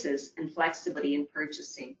choices and flexibility in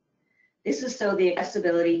purchasing. This is so the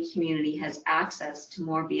accessibility community has access to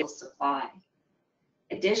more vehicle supply.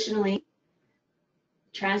 Additionally,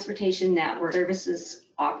 transportation network services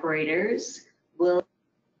operators will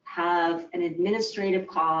have an administrative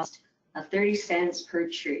cost of 30 cents per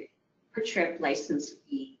trip license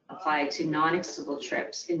fee applied to non-accessible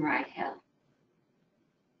trips in ride hail.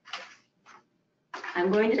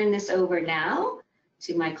 I'm going to turn this over now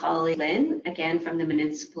to my colleague Lynn, again from the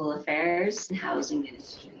Municipal Affairs and Housing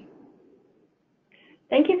Ministry.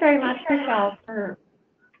 Thank you very much, Michelle, for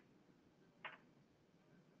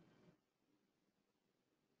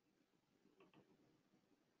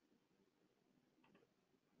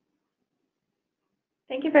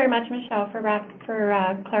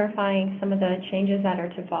clarifying some of the changes that are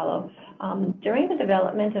to follow. During the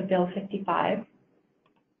development of Bill 55,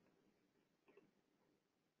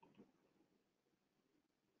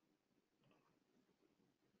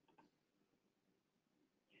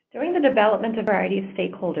 during the development of a variety of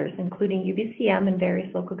stakeholders, including UBCM and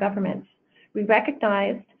various local governments, we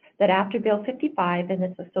recognized that after Bill 55 and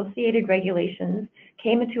its associated regulations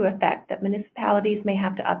came into effect, that municipalities may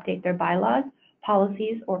have to update their bylaws,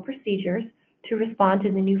 policies, or procedures to respond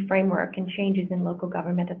to the new framework and changes in local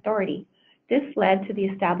government authority. This led to the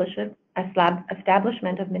establishment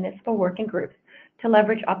of municipal working groups to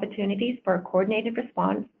leverage opportunities for a coordinated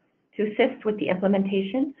response to assist with the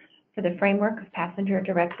implementation for the framework of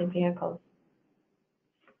passenger-directed vehicles.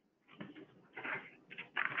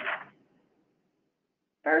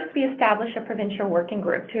 First, we established a provincial working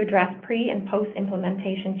group to address pre- and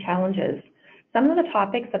post-implementation challenges. Some of the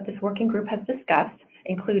topics that this working group has discussed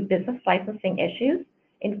include business licensing issues,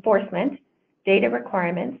 enforcement, data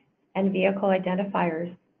requirements, and vehicle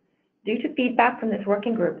identifiers. Due to feedback from this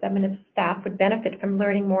working group that municipal staff would benefit from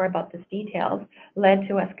learning more about these details, led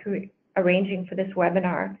to us arranging for this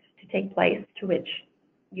webinar to take place, to which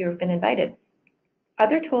you've been invited.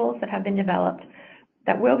 Other tools that have been developed,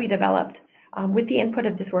 that will be developed with the input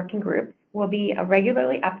of this working group, will be a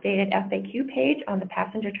regularly updated FAQ page on the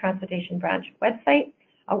Passenger Transportation Branch website,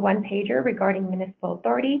 a one-pager regarding municipal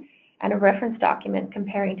authority, and a reference document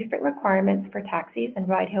comparing different requirements for taxis and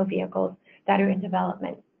ride-hail vehicles that are in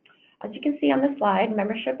development. As you can see on the slide,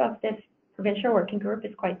 membership of this provincial working group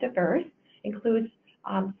is quite diverse, includes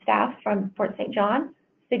staff from Fort St. John,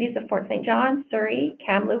 cities of Fort St. John, Surrey,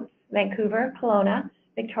 Kamloops, Vancouver, Kelowna,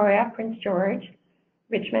 Victoria, Prince George,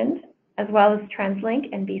 Richmond, as well as TransLink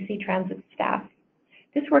and BC Transit staff.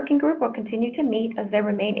 This working group will continue to meet as there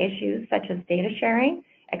remain issues such as data sharing,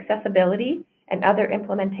 accessibility, and other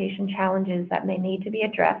implementation challenges that may need to be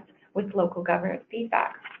addressed with local government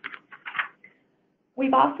feedback.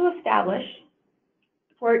 We've also established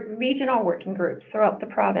regional working groups throughout the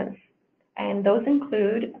province, and those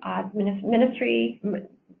include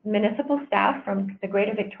municipal staff from the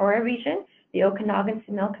Greater Victoria region, the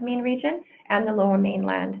Okanagan-Similkameen region, and the Lower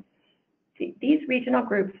Mainland. These regional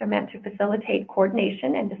groups are meant to facilitate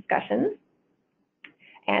coordination and discussions,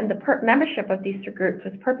 and the membership of these groups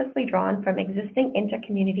was purposely drawn from existing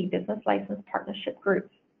inter-community business license partnership groups.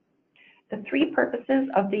 The three purposes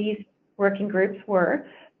of these working groups were,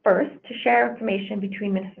 first, to share information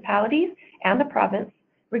between municipalities and the province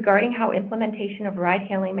regarding how implementation of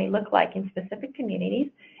ride-hailing may look like in specific communities,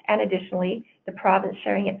 and additionally, the province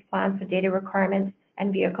sharing its plans for data requirements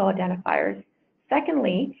and vehicle identifiers.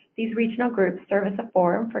 Secondly, these regional groups serve as a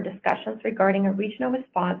forum for discussions regarding a regional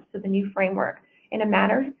response to the new framework in a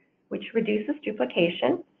manner which reduces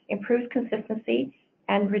duplication, improves consistency,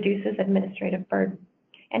 and reduces administrative burden.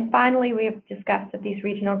 And finally, we have discussed at these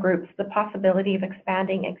regional groups the possibility of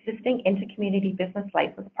expanding existing intercommunity business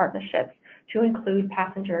license partnerships to include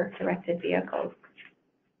passenger-directed vehicles.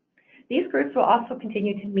 These groups will also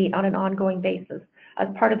continue to meet on an ongoing basis as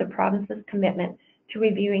part of the province's commitment to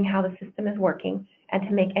reviewing how the system is working and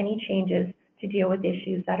to make any changes to deal with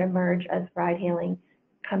issues that emerge as ride-hailing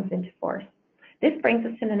comes into force. This brings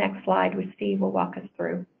us to the next slide, which Steve will walk us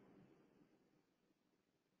through.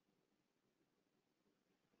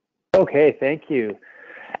 Okay, thank you.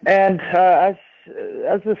 And as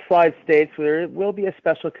the slide states, there will be a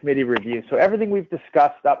special committee review. So everything we've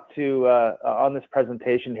discussed up to on this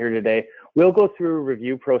presentation here today will go through a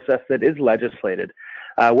review process that is legislated.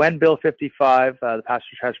 When Bill 55, the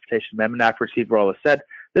Passenger Transportation Amendment Act, received royal assent,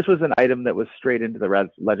 this was an item that was straight into the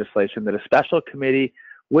legislation that a special committee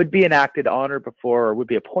would be enacted on or before, or would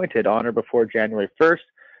be appointed on or before January 1st,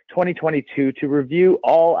 2022, to review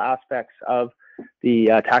all aspects of the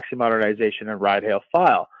taxi modernization and ride-hail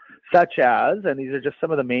file, such as, and these are just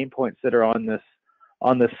some of the main points that are on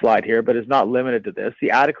this slide here, but is not limited to this,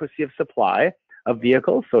 the adequacy of supply of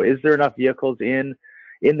vehicles. So is there enough vehicles in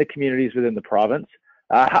the communities within the province?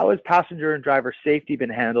 How has passenger and driver safety been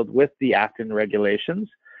handled with the Act and regulations?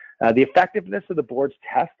 the effectiveness of the board's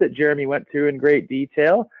test that Jeremy went through in great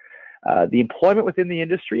detail, the employment within the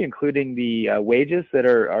industry, including the wages that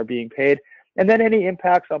are being paid, and then any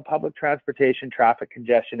impacts on public transportation, traffic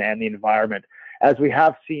congestion, and the environment, as we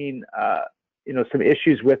have seen some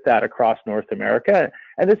issues with that across North America.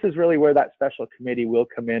 And this is really where that special committee will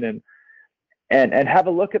come in and have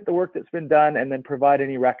a look at the work that's been done and then provide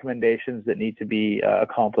any recommendations that need to be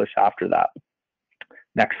accomplished after that.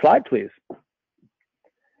 Next slide, please.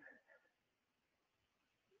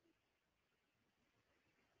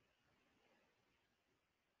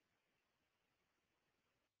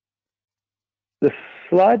 The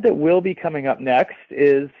slide that will be coming up next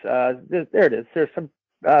is, there it is. There's some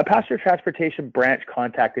passenger transportation branch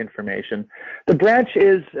contact information. The branch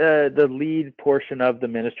is the lead portion of the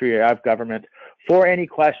Ministry of Government for any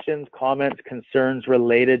questions, comments, concerns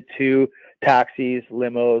related to taxis,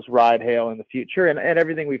 limos, ride hail in the future, and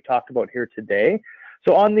everything we've talked about here today.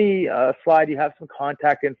 So on the slide, you have some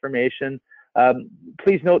contact information.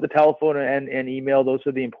 Please note the telephone and email. Those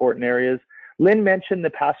are the important areas. Lynn mentioned the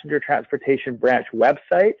passenger transportation branch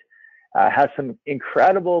website. Has some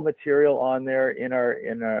incredible material on there in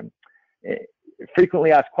our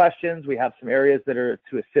frequently asked questions. We have some areas that are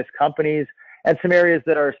to assist companies and some areas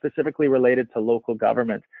that are specifically related to local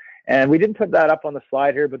government. And we didn't put that up on the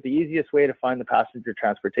slide here, but the easiest way to find the passenger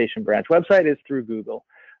transportation branch website is through Google.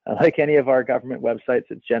 Like any of our government websites,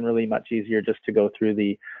 it's generally much easier just to go through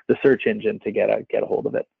the search engine to get a hold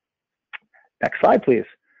of it. Next slide, please.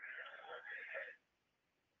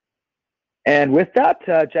 And with that,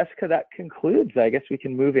 Jessica, that concludes. I guess we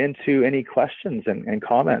can move into any questions and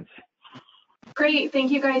comments. Great,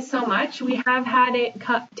 thank you guys so much. We have had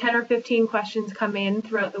 10 or 15 questions come in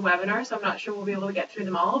throughout the webinar, so I'm not sure we'll be able to get through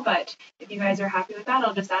them all, but if you guys are happy with that,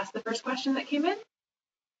 I'll just ask the first question that came in.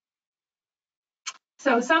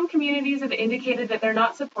 So some communities have indicated that they're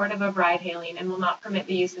not supportive of ride hailing and will not permit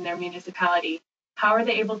the use in their municipality. How are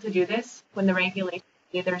they able to do this when the regulation,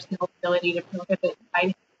 there's no ability to prohibit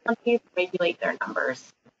ride companies to regulate their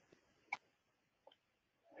numbers?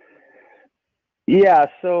 Yeah,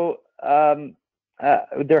 so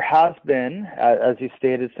there has been, as you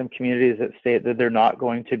stated, some communities that state that they're not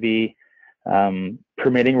going to be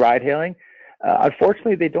permitting ride hailing.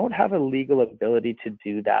 Unfortunately, they don't have a legal ability to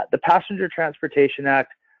do that. The Passenger Transportation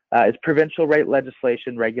Act is provincial right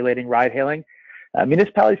legislation regulating ride hailing.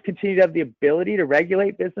 Municipalities continue to have the ability to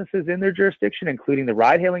regulate businesses in their jurisdiction, including the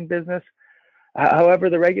ride hailing business. However,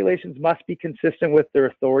 the regulations must be consistent with their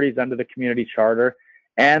authorities under the Community Charter,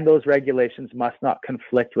 and those regulations must not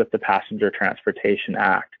conflict with the Passenger Transportation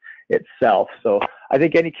Act itself. So I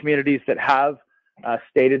think any communities that have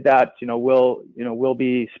stated that, will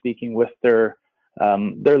be speaking with their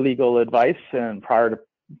legal advice and prior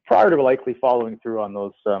to likely following through on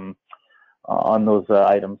those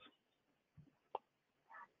items.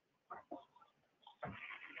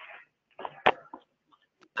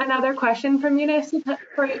 Another question for municipalities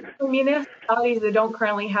that don't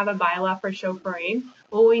currently have a bylaw for chauffeuring.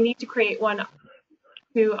 Will we need to create one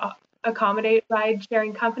to accommodate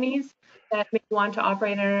ride-sharing companies that may want to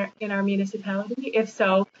operate in our municipality? If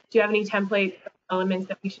so, do you have any template elements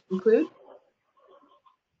that we should include?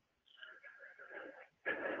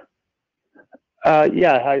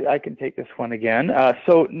 Yeah, I can take this one again.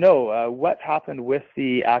 So no, what happened with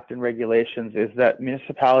the Act and regulations is that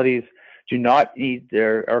municipalities do not need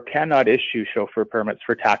or cannot issue chauffeur permits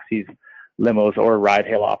for taxis, limos, or ride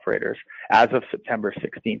hail operators as of September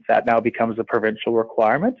 16th. That now becomes a provincial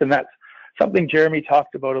requirement, and that's something Jeremy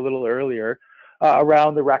talked about a little earlier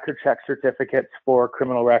around the record check certificates for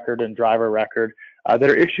criminal record and driver record that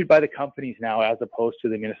are issued by the companies now as opposed to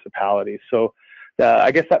the municipalities. So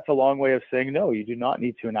I guess that's a long way of saying no, you do not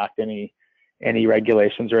need to enact any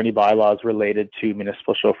regulations or any bylaws related to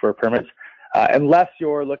municipal chauffeur permits. Unless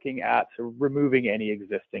you're looking at removing any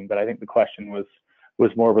existing, but I think the question was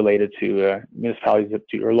more related to municipalities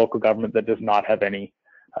or local government that does not have any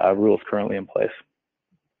rules currently in place.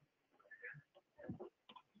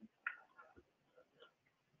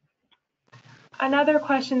 Another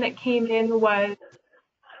question that came in was,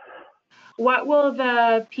 what will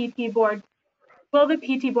the PT board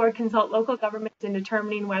consult local governments in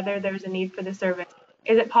determining whether there's a need for the service?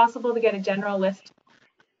 Is it possible to get a general list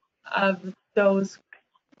of those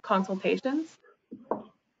consultations?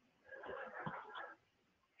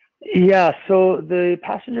 Yeah, so the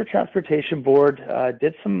Passenger Transportation Board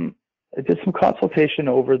did some consultation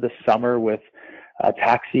over the summer with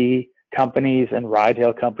taxi companies and ride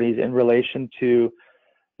hail companies in relation to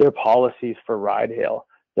their policies for ride hail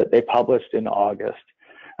that they published in August.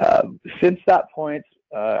 Since that point,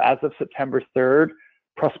 as of September 3rd,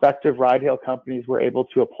 prospective ride-hail companies were able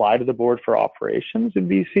to apply to the board for operations in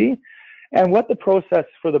BC. And what the process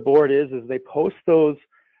for the board is they post those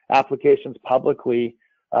applications publicly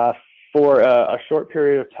for a short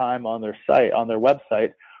period of time on their site, on their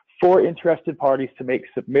website, for interested parties to make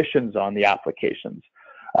submissions on the applications,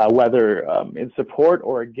 whether in support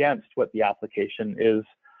or against what the application is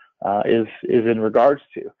in regards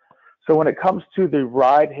to. So when it comes to the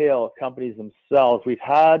ride-hail companies themselves, we've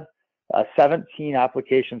had 17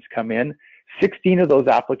 applications come in. 16 of those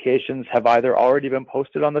applications have either already been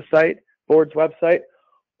posted on the board's website,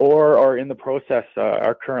 or are in the process,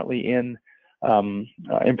 are currently in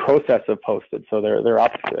process of posted. So they're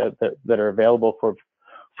up that are available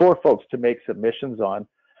for folks to make submissions on.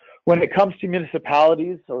 When it comes to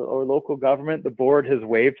municipalities or local government, the board has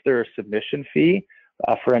waived their submission fee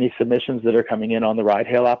for any submissions that are coming in on the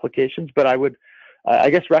ride-hail applications. But I would, I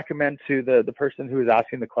guess, recommend to the person who is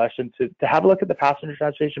asking the question to have a look at the Passenger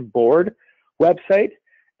Transportation Board website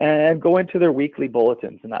and go into their weekly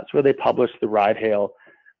bulletins, and that's where they publish the ride-hail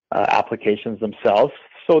applications themselves,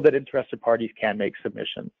 so that interested parties can make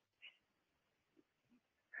submissions.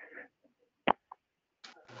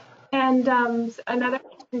 And another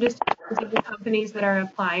question, just in terms of the companies that are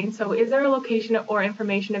applying. So is there a location or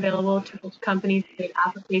information available to which companies make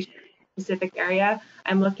applications in a specific area?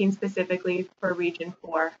 I'm looking specifically for Region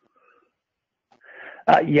 4.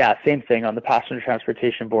 Yeah, same thing on the Passenger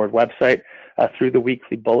Transportation Board website through the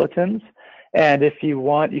weekly bulletins. And if you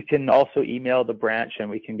want, you can also email the branch and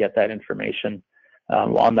we can get that information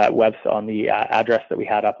on that website, on the address that we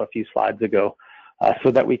had up a few slides ago,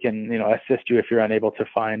 so that we can, assist you if you're unable to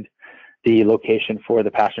find the location for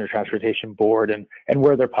the Passenger Transportation Board and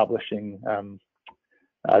where they're publishing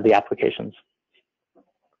the applications.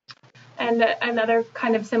 And another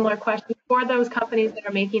kind of similar question, for those companies that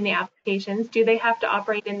are making the applications, do they have to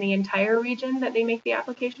operate in the entire region that they make the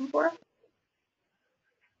application for?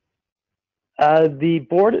 The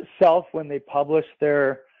board itself, when they publish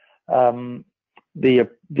their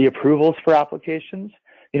the approvals for applications,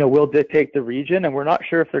 will dictate the region, and we're not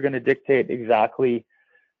sure if they're going to dictate exactly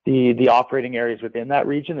the operating areas within that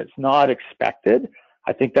region. It's not expected.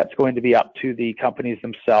 I think that's going to be up to the companies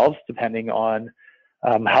themselves, depending on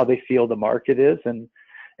how they feel the market is,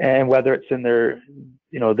 and whether it's in their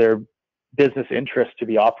their business interest to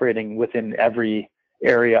be operating within every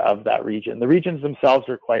area of that region. The regions themselves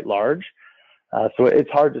are quite large, so it's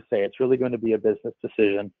hard to say. It's really going to be a business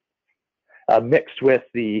decision mixed with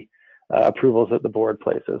the approvals that the board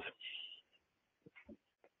places.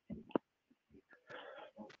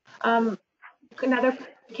 Another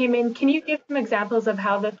came in. Can you give some examples of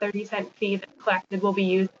how the 30-cent fee that's collected will be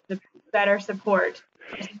used to better support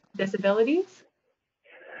disabilities?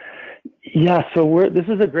 Yeah, so this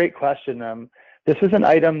is a great question. This is an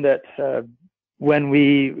item that when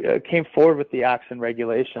we came forward with the acts and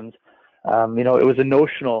regulations, it was a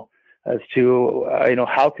notional as to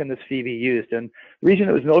how can this fee be used, and the reason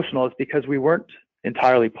it was notional is because we weren't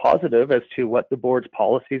entirely positive as to what the board's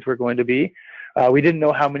policies were going to be. We didn't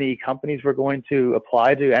know how many companies were going to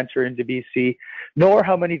apply to enter into BC, nor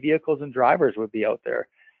how many vehicles and drivers would be out there,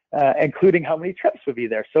 including how many trips would be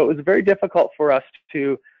there. So it was very difficult for us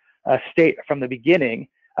to state from the beginning,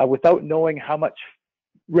 without knowing how much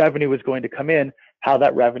revenue was going to come in, how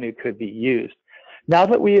that revenue could be used. Now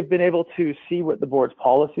that we have been able to see what the board's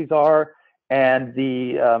policies are and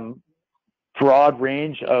the broad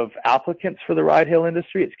range of applicants for the ride-hail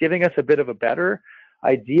industry, it's giving us a bit of a better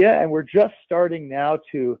idea, and we're just starting now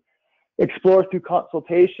to explore through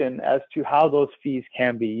consultation as to how those fees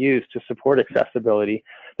can be used to support accessibility.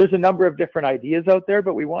 There's a number of different ideas out there,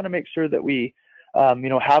 but we want to make sure that we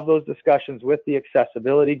have those discussions with the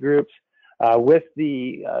accessibility groups, with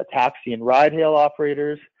the taxi and ride-hail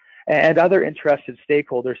operators, and other interested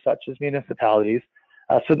stakeholders such as municipalities,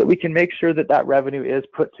 so that we can make sure that that revenue is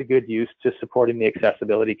put to good use to supporting the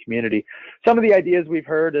accessibility community. Some of the ideas we've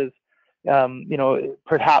heard is,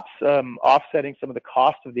 perhaps offsetting some of the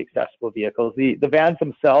cost of the accessible vehicles. The vans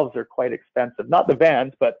themselves are quite expensive, not the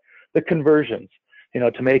vans, but the conversions,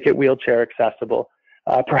 to make it wheelchair accessible.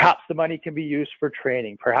 Perhaps the money can be used for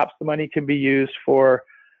training. Perhaps the money can be used for,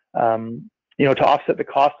 to offset the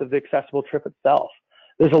cost of the accessible trip itself.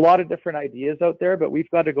 There's a lot of different ideas out there, but we've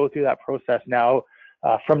got to go through that process now,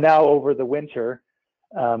 from now over the winter,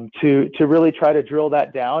 to really try to drill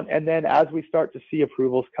that down. And then as we start to see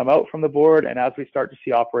approvals come out from the board, and as we start to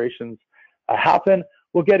see operations happen,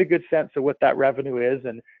 we'll get a good sense of what that revenue is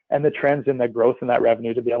and the trends in the growth in that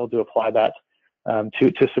revenue to be able to apply that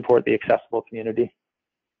to support the accessible community.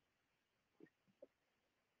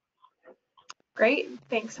 Great,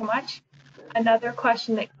 thanks so much. Another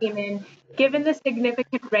question that came in, given the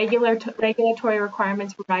significant regulatory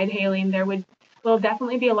requirements for ride hailing, there will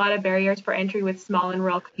definitely be a lot of barriers for entry with small and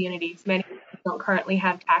rural communities. Many don't currently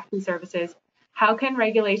have taxi services. How can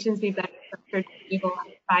regulations be better structured to enable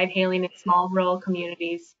ride hailing in small rural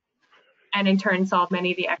communities and in turn solve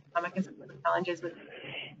many of the economic and social challenges with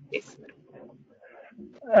this?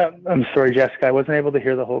 I'm sorry, Jessica, I wasn't able to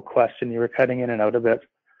hear the whole question. You were cutting in and out a bit.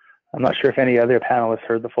 I'm not sure if any other panelists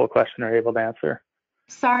heard the full question or are able to answer.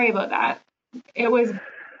 Sorry about that. It was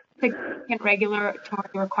significant regulatory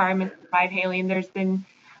requirements for ride hailing. There's been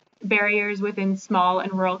barriers within small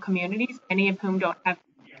and rural communities, many of whom don't have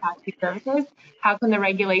taxi services. How can the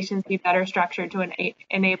regulations be better structured to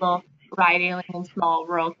enable ride hailing in small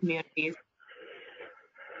rural communities?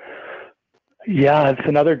 Yeah, it's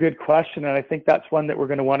another good question, and I think that's one that we're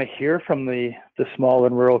going to want to hear from the small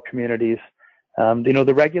and rural communities.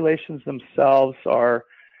 The regulations themselves are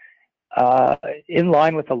in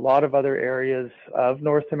line with a lot of other areas of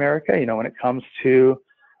North America. When it comes to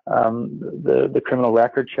the criminal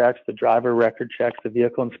record checks, the driver record checks, the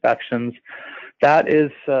vehicle inspections, that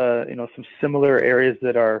is some similar areas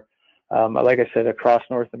that are, like I said, across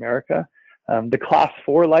North America. The Class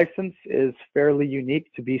 4 license is fairly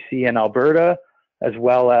unique to BC and Alberta, as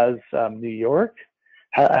well as New York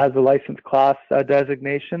has a license class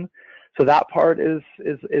designation. So that part is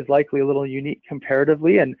likely a little unique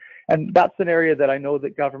comparatively, and that's an area that I know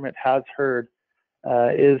that government has heard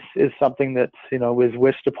is something that is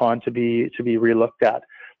wished upon to be relooked at.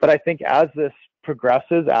 But I think as this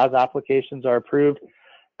progresses, as applications are approved,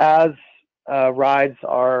 as rides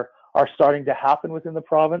are starting to happen within the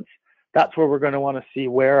province, that's where we're going to want to see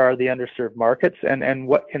where are the underserved markets and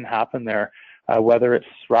what can happen there, whether it's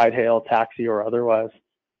ride hail, taxi, or otherwise.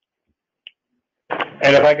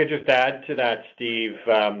 And if I could just add to that, Steve,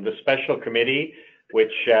 the special committee,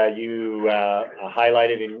 which you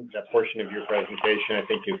highlighted in that portion of your presentation, I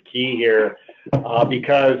think is key here,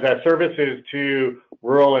 because services to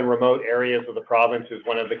rural and remote areas of the province is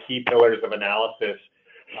one of the key pillars of analysis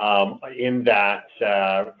in that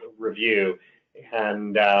review.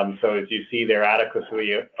 And so as you see there,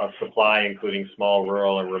 adequacy of supply, including small,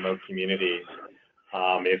 rural, and remote communities,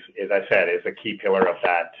 as I said, is a key pillar of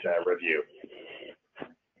that review.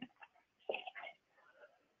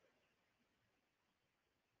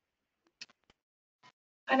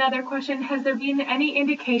 Another question, has there been any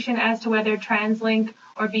indication as to whether TransLink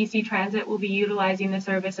or BC Transit will be utilizing the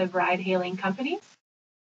service of ride-hailing companies?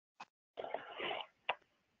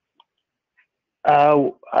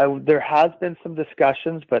 There has been some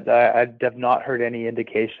discussions, but I have not heard any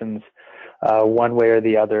indications one way or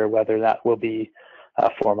the other whether that will be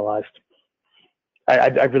formalized. I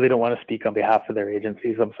really don't want to speak on behalf of their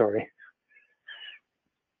agencies. I'm sorry.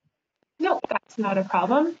 No, that's not a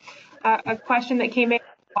problem. A question that came in,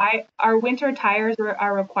 why are winter tires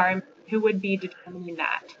a requirement? Who would be determining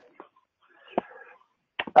that?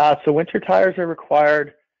 So winter tires are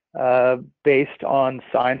required based on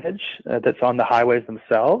signage that's on the highways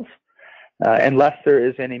themselves, unless there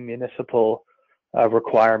is any municipal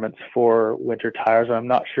requirements for winter tires. I'm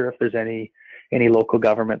not sure if there's any local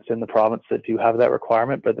governments in the province that do have that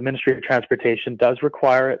requirement, but the Ministry of Transportation does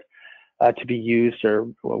require it to be used, or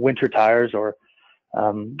winter tires or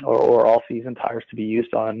all-season tires to be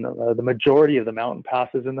used on the majority of the mountain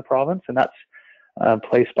passes in the province, and that's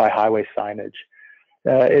placed by highway signage.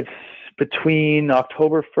 It's between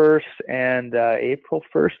October 1st and April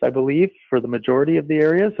 1st, I believe, for the majority of the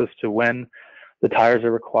areas as to when the tires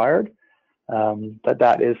are required. But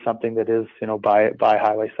that is something that is, by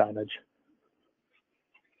highway signage.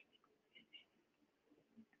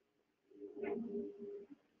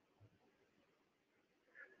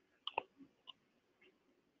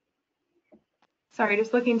 Sorry,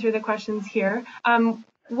 just looking through the questions here.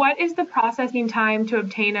 What is the processing time to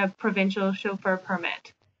obtain a provincial chauffeur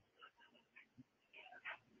permit?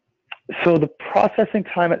 So the processing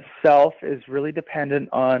time itself is really dependent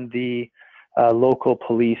on the local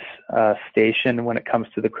police station when it comes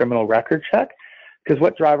to the criminal record check, because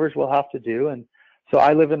what drivers will have to do, and so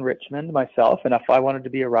I live in Richmond myself, and if I wanted to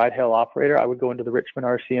be a ride-hail operator, I would go into the Richmond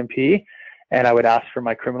RCMP and I would ask for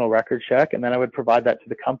my criminal record check, and then I would provide that to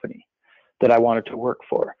the company that I wanted to work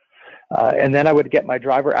for. And then I would get my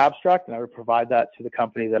driver abstract and I would provide that to the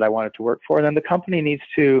company that I wanted to work for. And then the company needs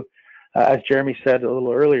to, as Jeremy said a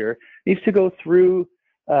little earlier, needs to go through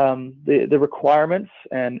the requirements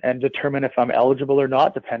and determine if I'm eligible or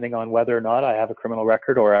not, depending on whether or not I have a criminal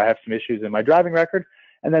record or I have some issues in my driving record.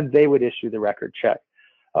 And then they would issue the record check.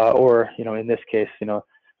 Or, in this case,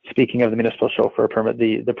 speaking of the municipal chauffeur permit,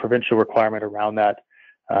 the provincial requirement around that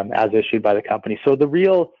as issued by the company. So the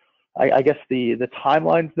real I guess the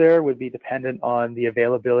timelines there would be dependent on the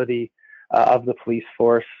availability of the police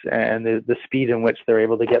force and the speed in which they're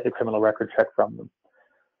able to get the criminal record check from them,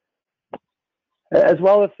 as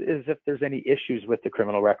well as if there's any issues with the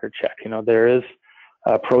criminal record check. You know, there is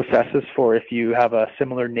processes for if you have a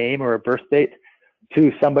similar name or a birth date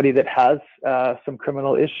to somebody that has some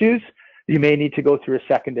criminal issues, you may need to go through a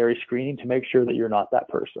secondary screening to make sure that you're not that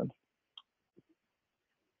person.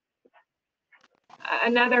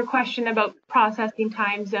 Another question about processing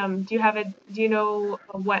times. Do you know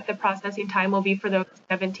what the processing time will be for those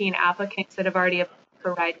 17 applicants that have already applied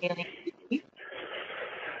for ride hailing?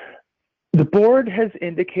 The board has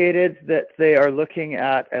indicated that they are looking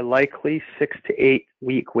at a likely 6 to 8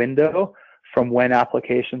 week window from when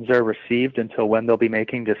applications are received until when they'll be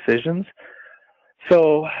making decisions.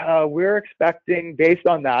 So we're expecting, based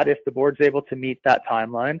on that, if the board's able to meet that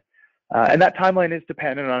timeline, and that timeline is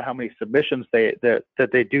dependent on how many submissions that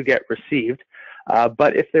they do get received.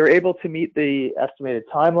 But if they're able to meet the estimated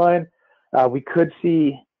timeline, we could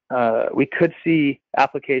see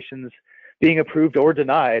applications being approved or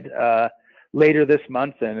denied later this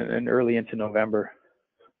month and early into November.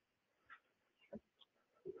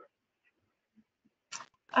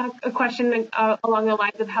 A question along the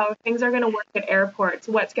lines of how things are going to work at airports.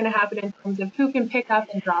 What's going to happen in terms of who can pick up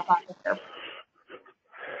and drop off at airports?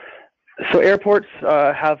 So airports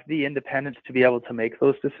have the independence to be able to make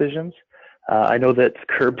those decisions. I know that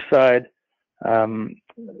curbside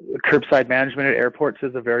management at airports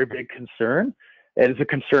is a very big concern. It is a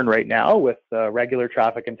concern right now with regular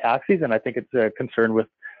traffic and taxis, and I think it's a concern with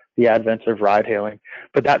the advent of ride hailing.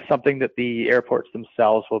 But that's something that the airports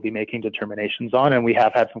themselves will be making determinations on, and we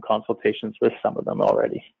have had some consultations with some of them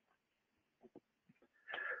already.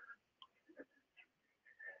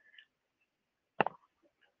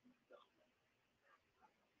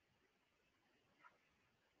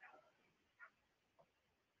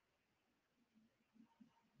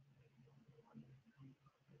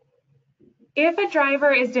 If a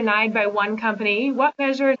driver is denied by one company, what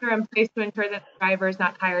measures are in place to ensure that the driver is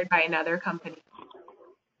not hired by another company?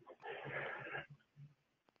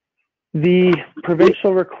 The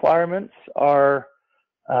provincial requirements are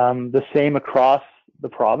the same across the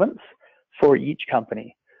province for each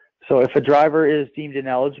company. So if a driver is deemed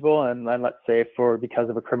ineligible, and let's say because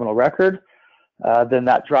of a criminal record, then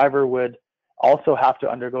that driver would also have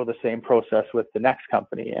to undergo the same process with the next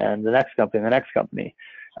company and the next company and the next company.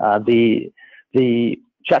 The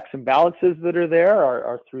checks and balances that are there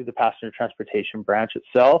are through the passenger transportation branch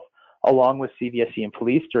itself, along with CVSE and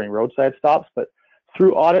police during roadside stops. But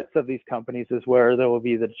through audits of these companies is where there will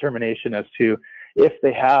be the determination as to if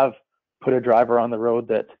they have put a driver on the road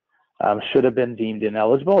that should have been deemed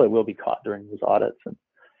ineligible. It will be caught during those audits.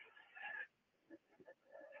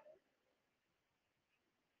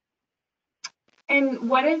 And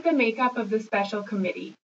what is the makeup of the special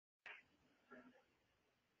committee?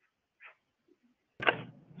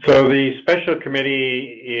 So the special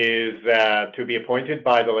committee is to be appointed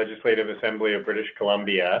by the Legislative Assembly of British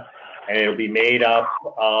Columbia, and it'll be made up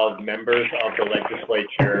of members of the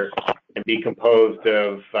legislature and be composed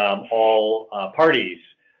of all parties.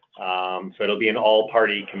 So it'll be an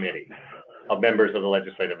all-party committee of members of the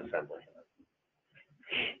Legislative Assembly.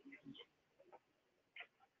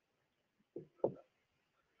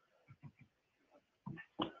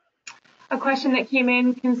 A question that came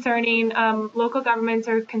in concerning local governments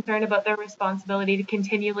are concerned about their responsibility to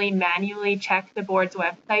continually manually check the board's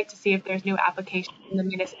website to see if there's new applications in the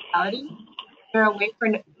municipality. Is there a way for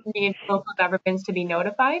the local governments to be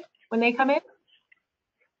notified when they come in?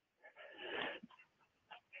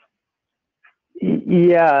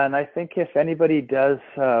 Yeah, and I think if anybody does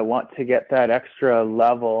want to get that extra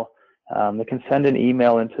level, they can send an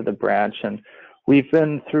email into the branch. And we've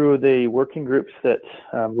been through the working groups that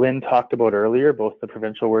Lynn talked about earlier, both the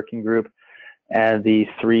provincial working group and the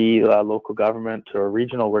 3 local government or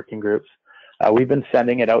regional working groups. We've been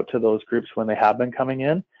sending it out to those groups when they have been coming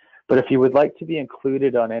in. But if you would like to be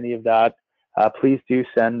included on any of that, please do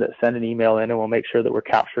send an email in, and we'll make sure that we're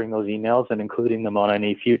capturing those emails and including them on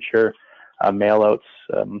any future mail-outs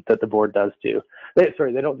that the board does do. They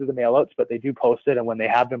don't do the mail-outs, but they do post it, and when they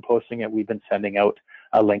have been posting it, we've been sending out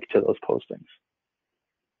a link to those postings.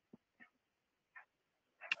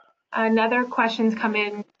 Another question's come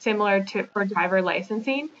in similar to for driver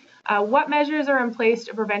licensing. What measures are in place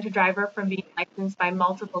to prevent a driver from being licensed by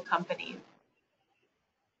multiple companies?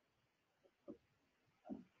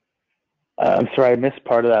 I'm sorry, I missed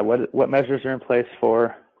part of that. What measures are in place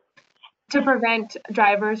for? To prevent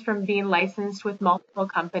drivers from being licensed with multiple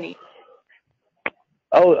companies.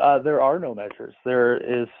 There are no measures. There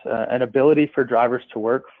is an ability for drivers to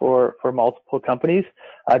work for multiple companies,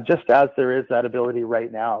 just as there is that ability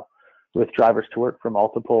right now with drivers to work for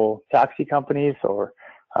multiple taxi companies or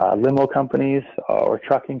limo companies or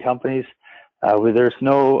trucking companies. Where there's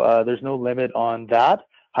no limit on that.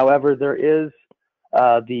 However, there is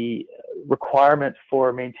the requirement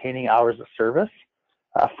for maintaining hours of service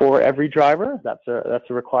for every driver. That's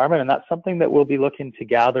a requirement, and that's something that we'll be looking to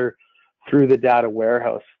gather through the data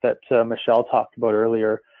warehouse that Michelle talked about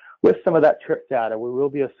earlier. With some of that trip data, we will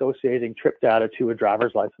be associating trip data to a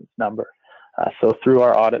driver's license number. So through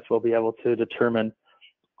our audits, we'll be able to determine,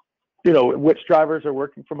 which drivers are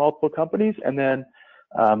working for multiple companies, and then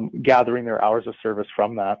gathering their hours of service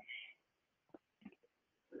from that.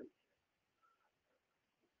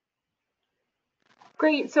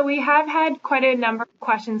 Great. So we have had quite a number of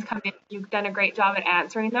questions come in. You've done a great job at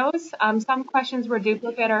answering those. Some questions were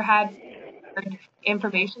duplicate or had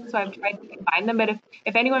information, so I've tried to combine them. But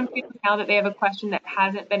if anyone feels now that they have a question that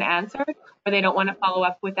hasn't been answered, or they don't want to follow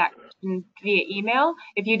up with that question via email,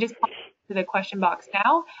 if you just pop to the question box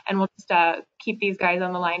now, and we'll just keep these guys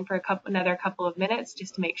on the line for another couple of minutes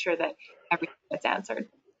just to make sure that everything gets answered.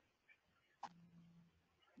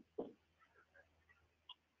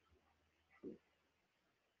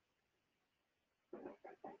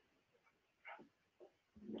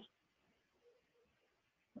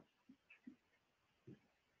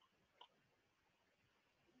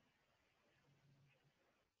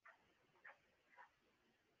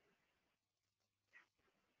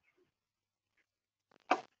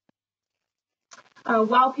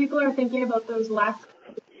 While people are thinking about those last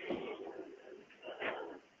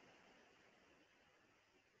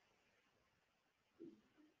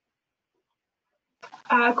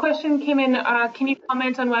question came in, can you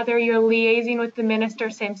comment on whether you're liaising with the Minister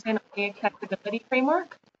Simpson on the accessibility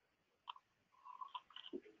framework?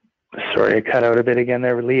 Sorry, I cut out a bit again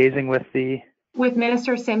there. We're liaising with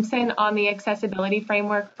Minister Simpson on the accessibility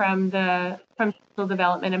framework from Social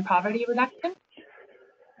Development and Poverty Reduction?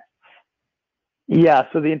 Yeah,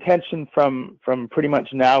 so the intention from pretty much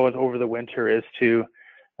now and over the winter is to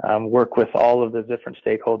work with all of the different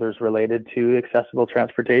stakeholders related to accessible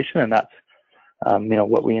transportation, and that's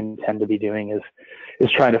what we intend to be doing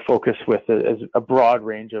is trying to focus with a broad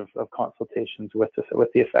range of consultations with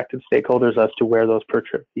the affected stakeholders as to where those per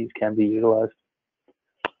trip fees can be utilized.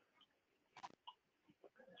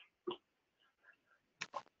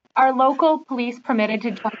 Are local police permitted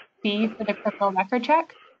to charge a fee for the criminal record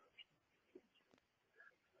check?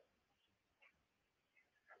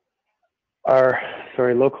 Are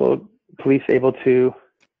local police able to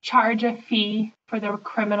charge a fee for the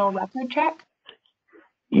criminal record check?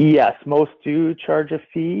 Yes, most do charge a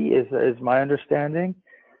fee, is my understanding.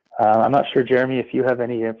 I'm not sure, Jeremy, if you have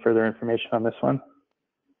any further information on this one.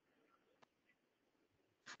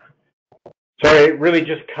 Sorry, it really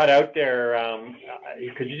just cut out there.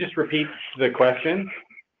 Could you just repeat the question?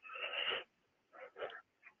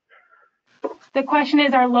 The question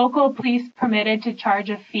is, are local police permitted to charge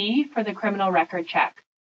a fee for the criminal record check?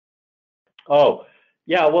 Oh,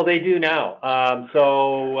 yeah, well, they do now.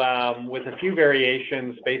 With a few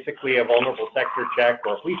variations, basically a vulnerable sector check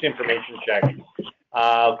or police information check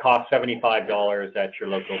costs $75 at your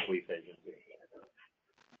local police agency.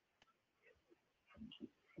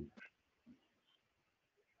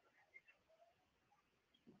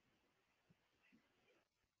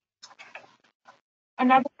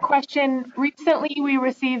 Another question, recently we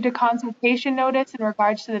received a consultation notice in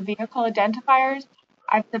regards to the vehicle identifiers.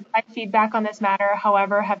 I've supplied feedback on this matter,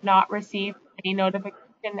 however, have not received any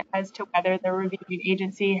notification as to whether the reviewing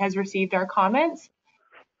agency has received our comments.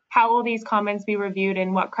 How will these comments be reviewed,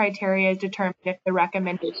 and what criteria is determined if the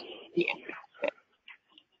recommendation will be implemented?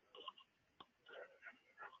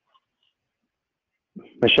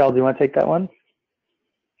 Michelle, do you want to take that one?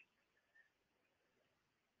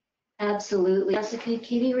 Absolutely. Jessica,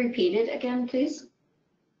 can you repeat it again, please?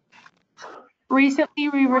 Recently,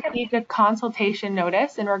 we received a consultation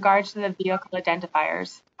notice in regards to the vehicle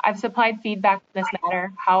identifiers. I've supplied feedback on this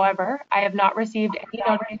matter. However, I have not received any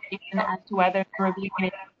notification as to whether the reviewing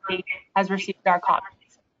agency has received our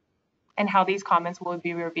comments and how these comments will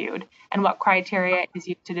be reviewed and what criteria is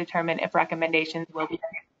used to determine if recommendations will be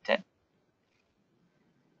implemented.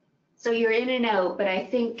 So you're in and out, but I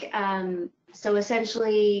think, so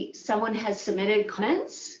essentially someone has submitted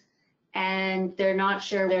comments and they're not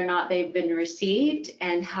sure whether or not they've been received,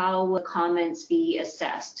 and how will comments be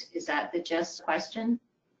assessed? Is that the just question?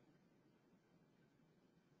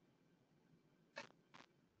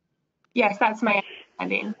 Yes, that's my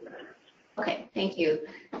understanding. Okay, thank you.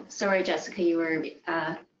 Sorry, Jessica, you were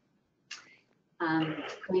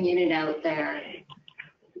going in and out there.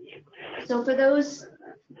 So for those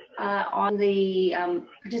on the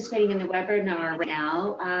participating in the webinar right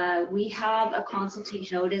now, we have a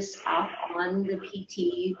consultation notice up on the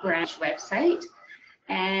PT branch website,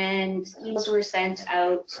 and emails were sent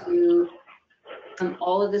out to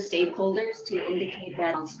all of the stakeholders to indicate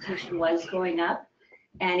that consultation was going up,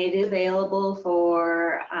 and it is available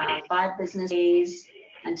for 5 business days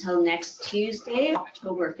until next Tuesday,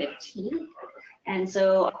 October 15th. And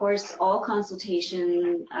so, of course, all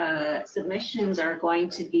consultation submissions are going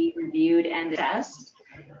to be reviewed and assessed.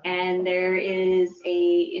 And there is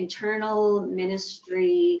a internal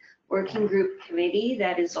ministry working group committee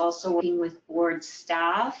that is also working with board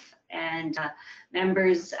staff and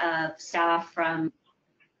members of staff from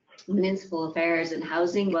Municipal Affairs and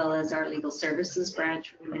Housing, as well as our Legal Services branch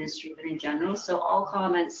from the Ministry in general. So all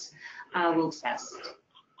comments will be assessed.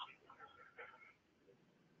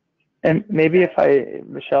 And maybe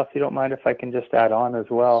Michelle, if you don't mind, if I can just add on as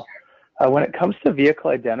well. When it comes to vehicle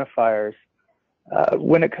identifiers,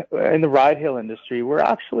 in the ride-hail industry, we're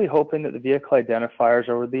actually hoping that the vehicle identifiers,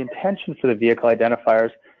 or the intention for the vehicle identifiers,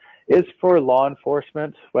 is for law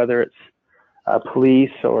enforcement, whether it's police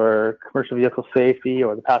or commercial vehicle safety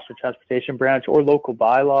or the passenger transportation branch or local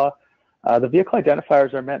bylaw. The vehicle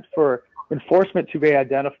identifiers are meant for enforcement to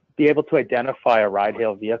be able to identify a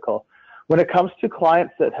ride-hail vehicle. When it comes to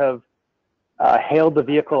clients that have hailed the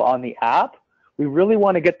vehicle on the app, we really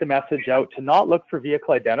want to get the message out to not look for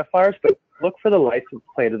vehicle identifiers, but look for the license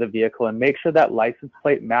plate of the vehicle and make sure that license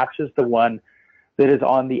plate matches the one that is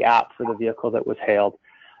on the app for the vehicle that was hailed.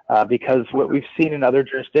 Because what we've seen in other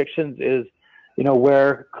jurisdictions is,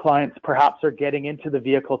 where clients perhaps are getting into the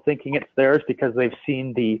vehicle thinking it's theirs because they've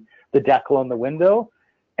seen the decal on the window,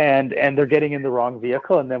 and they're getting in the wrong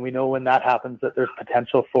vehicle. And then we know when that happens that there's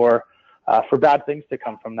potential for bad things to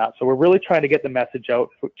come from that. So we're really trying to get the message out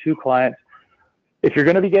to clients. If you're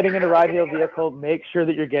going to be getting in a ride-hail vehicle, make sure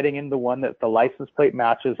that you're getting in the one that the license plate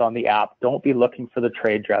matches on the app. Don't be looking for the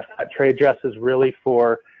trade dress. That trade dress is really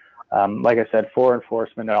for, like I said, for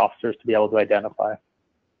enforcement and officers to be able to identify.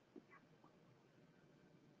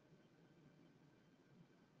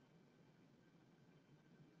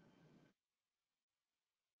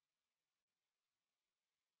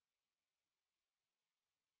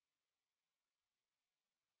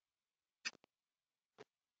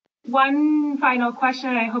 One final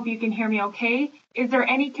question, and I hope you can hear me okay. Is there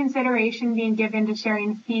any consideration being given to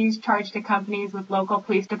sharing fees charged to companies with local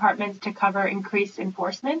police departments to cover increased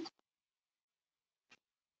enforcement?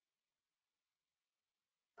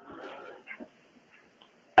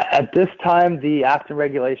 At this time, the Act and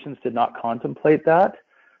regulations did not contemplate that.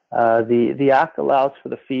 The Act allows for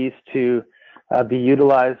the fees to be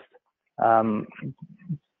utilized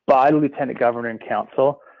by the Lieutenant Governor and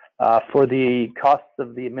Council for the costs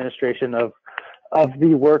of the administration of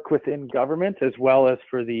the work within government, as well as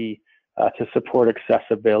for the to support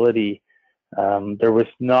accessibility. There was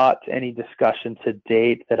not any discussion to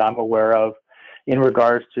date that I'm aware of in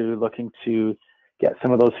regards to looking to get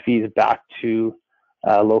some of those fees back to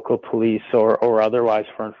local police or otherwise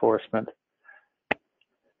for enforcement.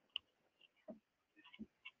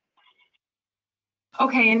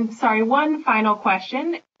 Okay, and sorry, one final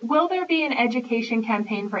question. Will there be an education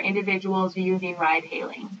campaign for individuals using ride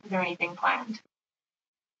hailing? Is there anything planned?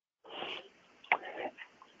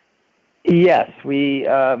 Yes, we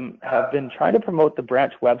have been trying to promote the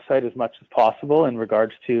branch website as much as possible in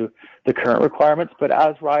regards to the current requirements, but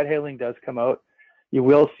as ride hailing does come out, you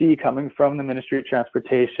will see coming from the Ministry of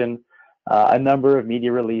Transportation a number of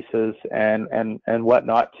media releases and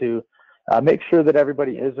whatnot to make sure that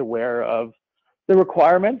everybody is aware of the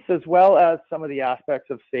requirements, as well as some of the aspects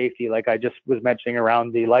of safety, like I just was mentioning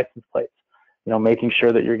around the license plates, making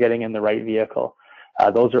sure that you're getting in the right vehicle.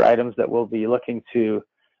 Those are items that we'll be looking to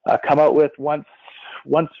come out with once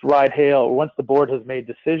ride hail, or once the board has made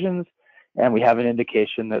decisions and we have an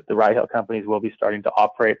indication that the ride hail companies will be starting to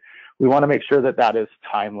operate. We want to make sure that that is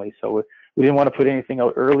timely. So we didn't want to put anything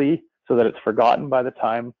out early so that it's forgotten by the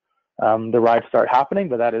time the rides start happening,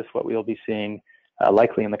 but that is what we'll be seeing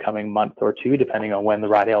likely in the coming month or two, depending on when the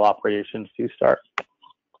ride hail operations do start.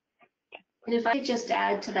 And if I could just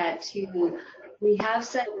add to that too, we have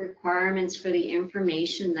set requirements for the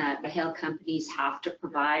information that the hail companies have to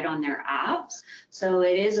provide on their apps. So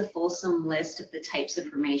it is a fulsome list of the types of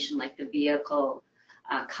information like the vehicle,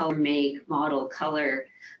 color, make, model, color,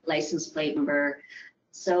 license plate number.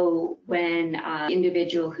 So when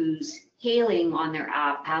individual who's hailing on their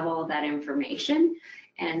app have all that information,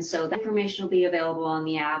 and so that information will be available on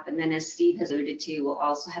the app. And then as Steve has alluded to, we'll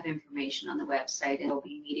also have information on the website, and there'll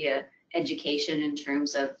be media education in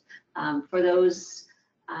terms of For those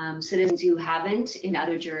citizens who haven't in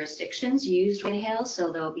other jurisdictions used Ride Hail,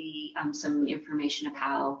 so there'll be some information of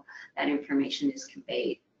how that information is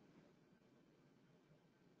conveyed.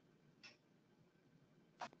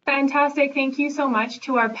 Fantastic. Thank you so much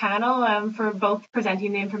to our panel for both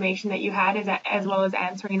presenting the information that you had as well as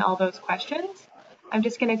answering all those questions. I'm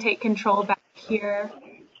just going to take control back here.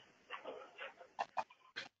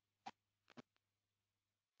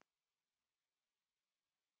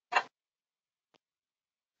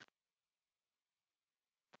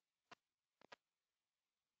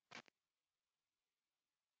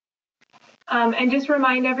 And just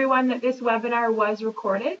remind everyone that this webinar was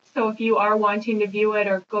recorded. So if you are wanting to view it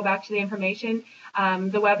or go back to the information,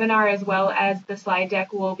 the webinar as well as the slide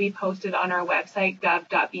deck will be posted on our website,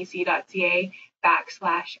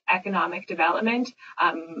 gov.bc.ca/economic development.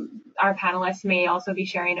 Our panelists may also be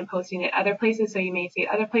sharing and posting it other places, so you may see it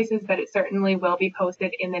other places, but it certainly will be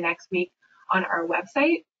posted in the next week on our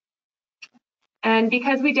website. And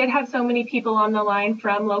because we did have so many people on the line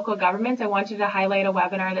from local governments, I wanted to highlight a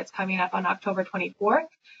webinar that's coming up on October 24th.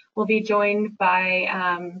 We'll be joined by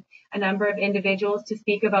a number of individuals to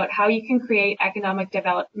speak about how you can create economic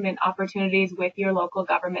development opportunities with your local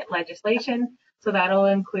government legislation. So that'll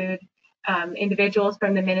include individuals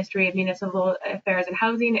from the Ministry of Municipal Affairs and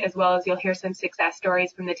Housing, as well as you'll hear some success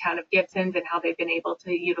stories from the town of Gibsons and how they've been able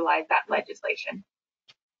to utilize that legislation.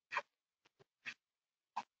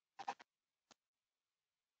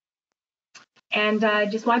 And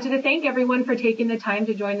just wanted to thank everyone for taking the time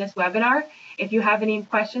to join this webinar. If you have any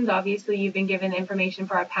questions, obviously you've been given information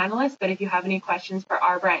for our panelists, but if you have any questions for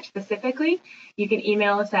our branch specifically, you can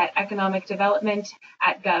email us at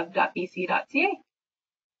economicdevelopment@gov.bc.ca.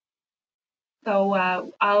 So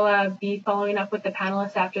I'll be following up with the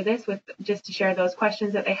panelists after this just to share those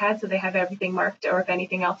questions that they had so they have everything marked, or if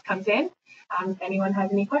anything else comes in. If anyone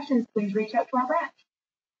has any questions, please reach out to our branch.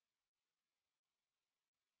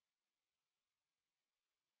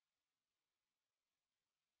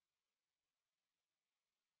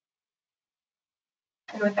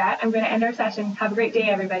 And with that, I'm going to end our session. Have a great day,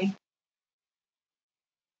 everybody.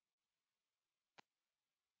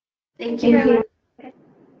 Thank you very much.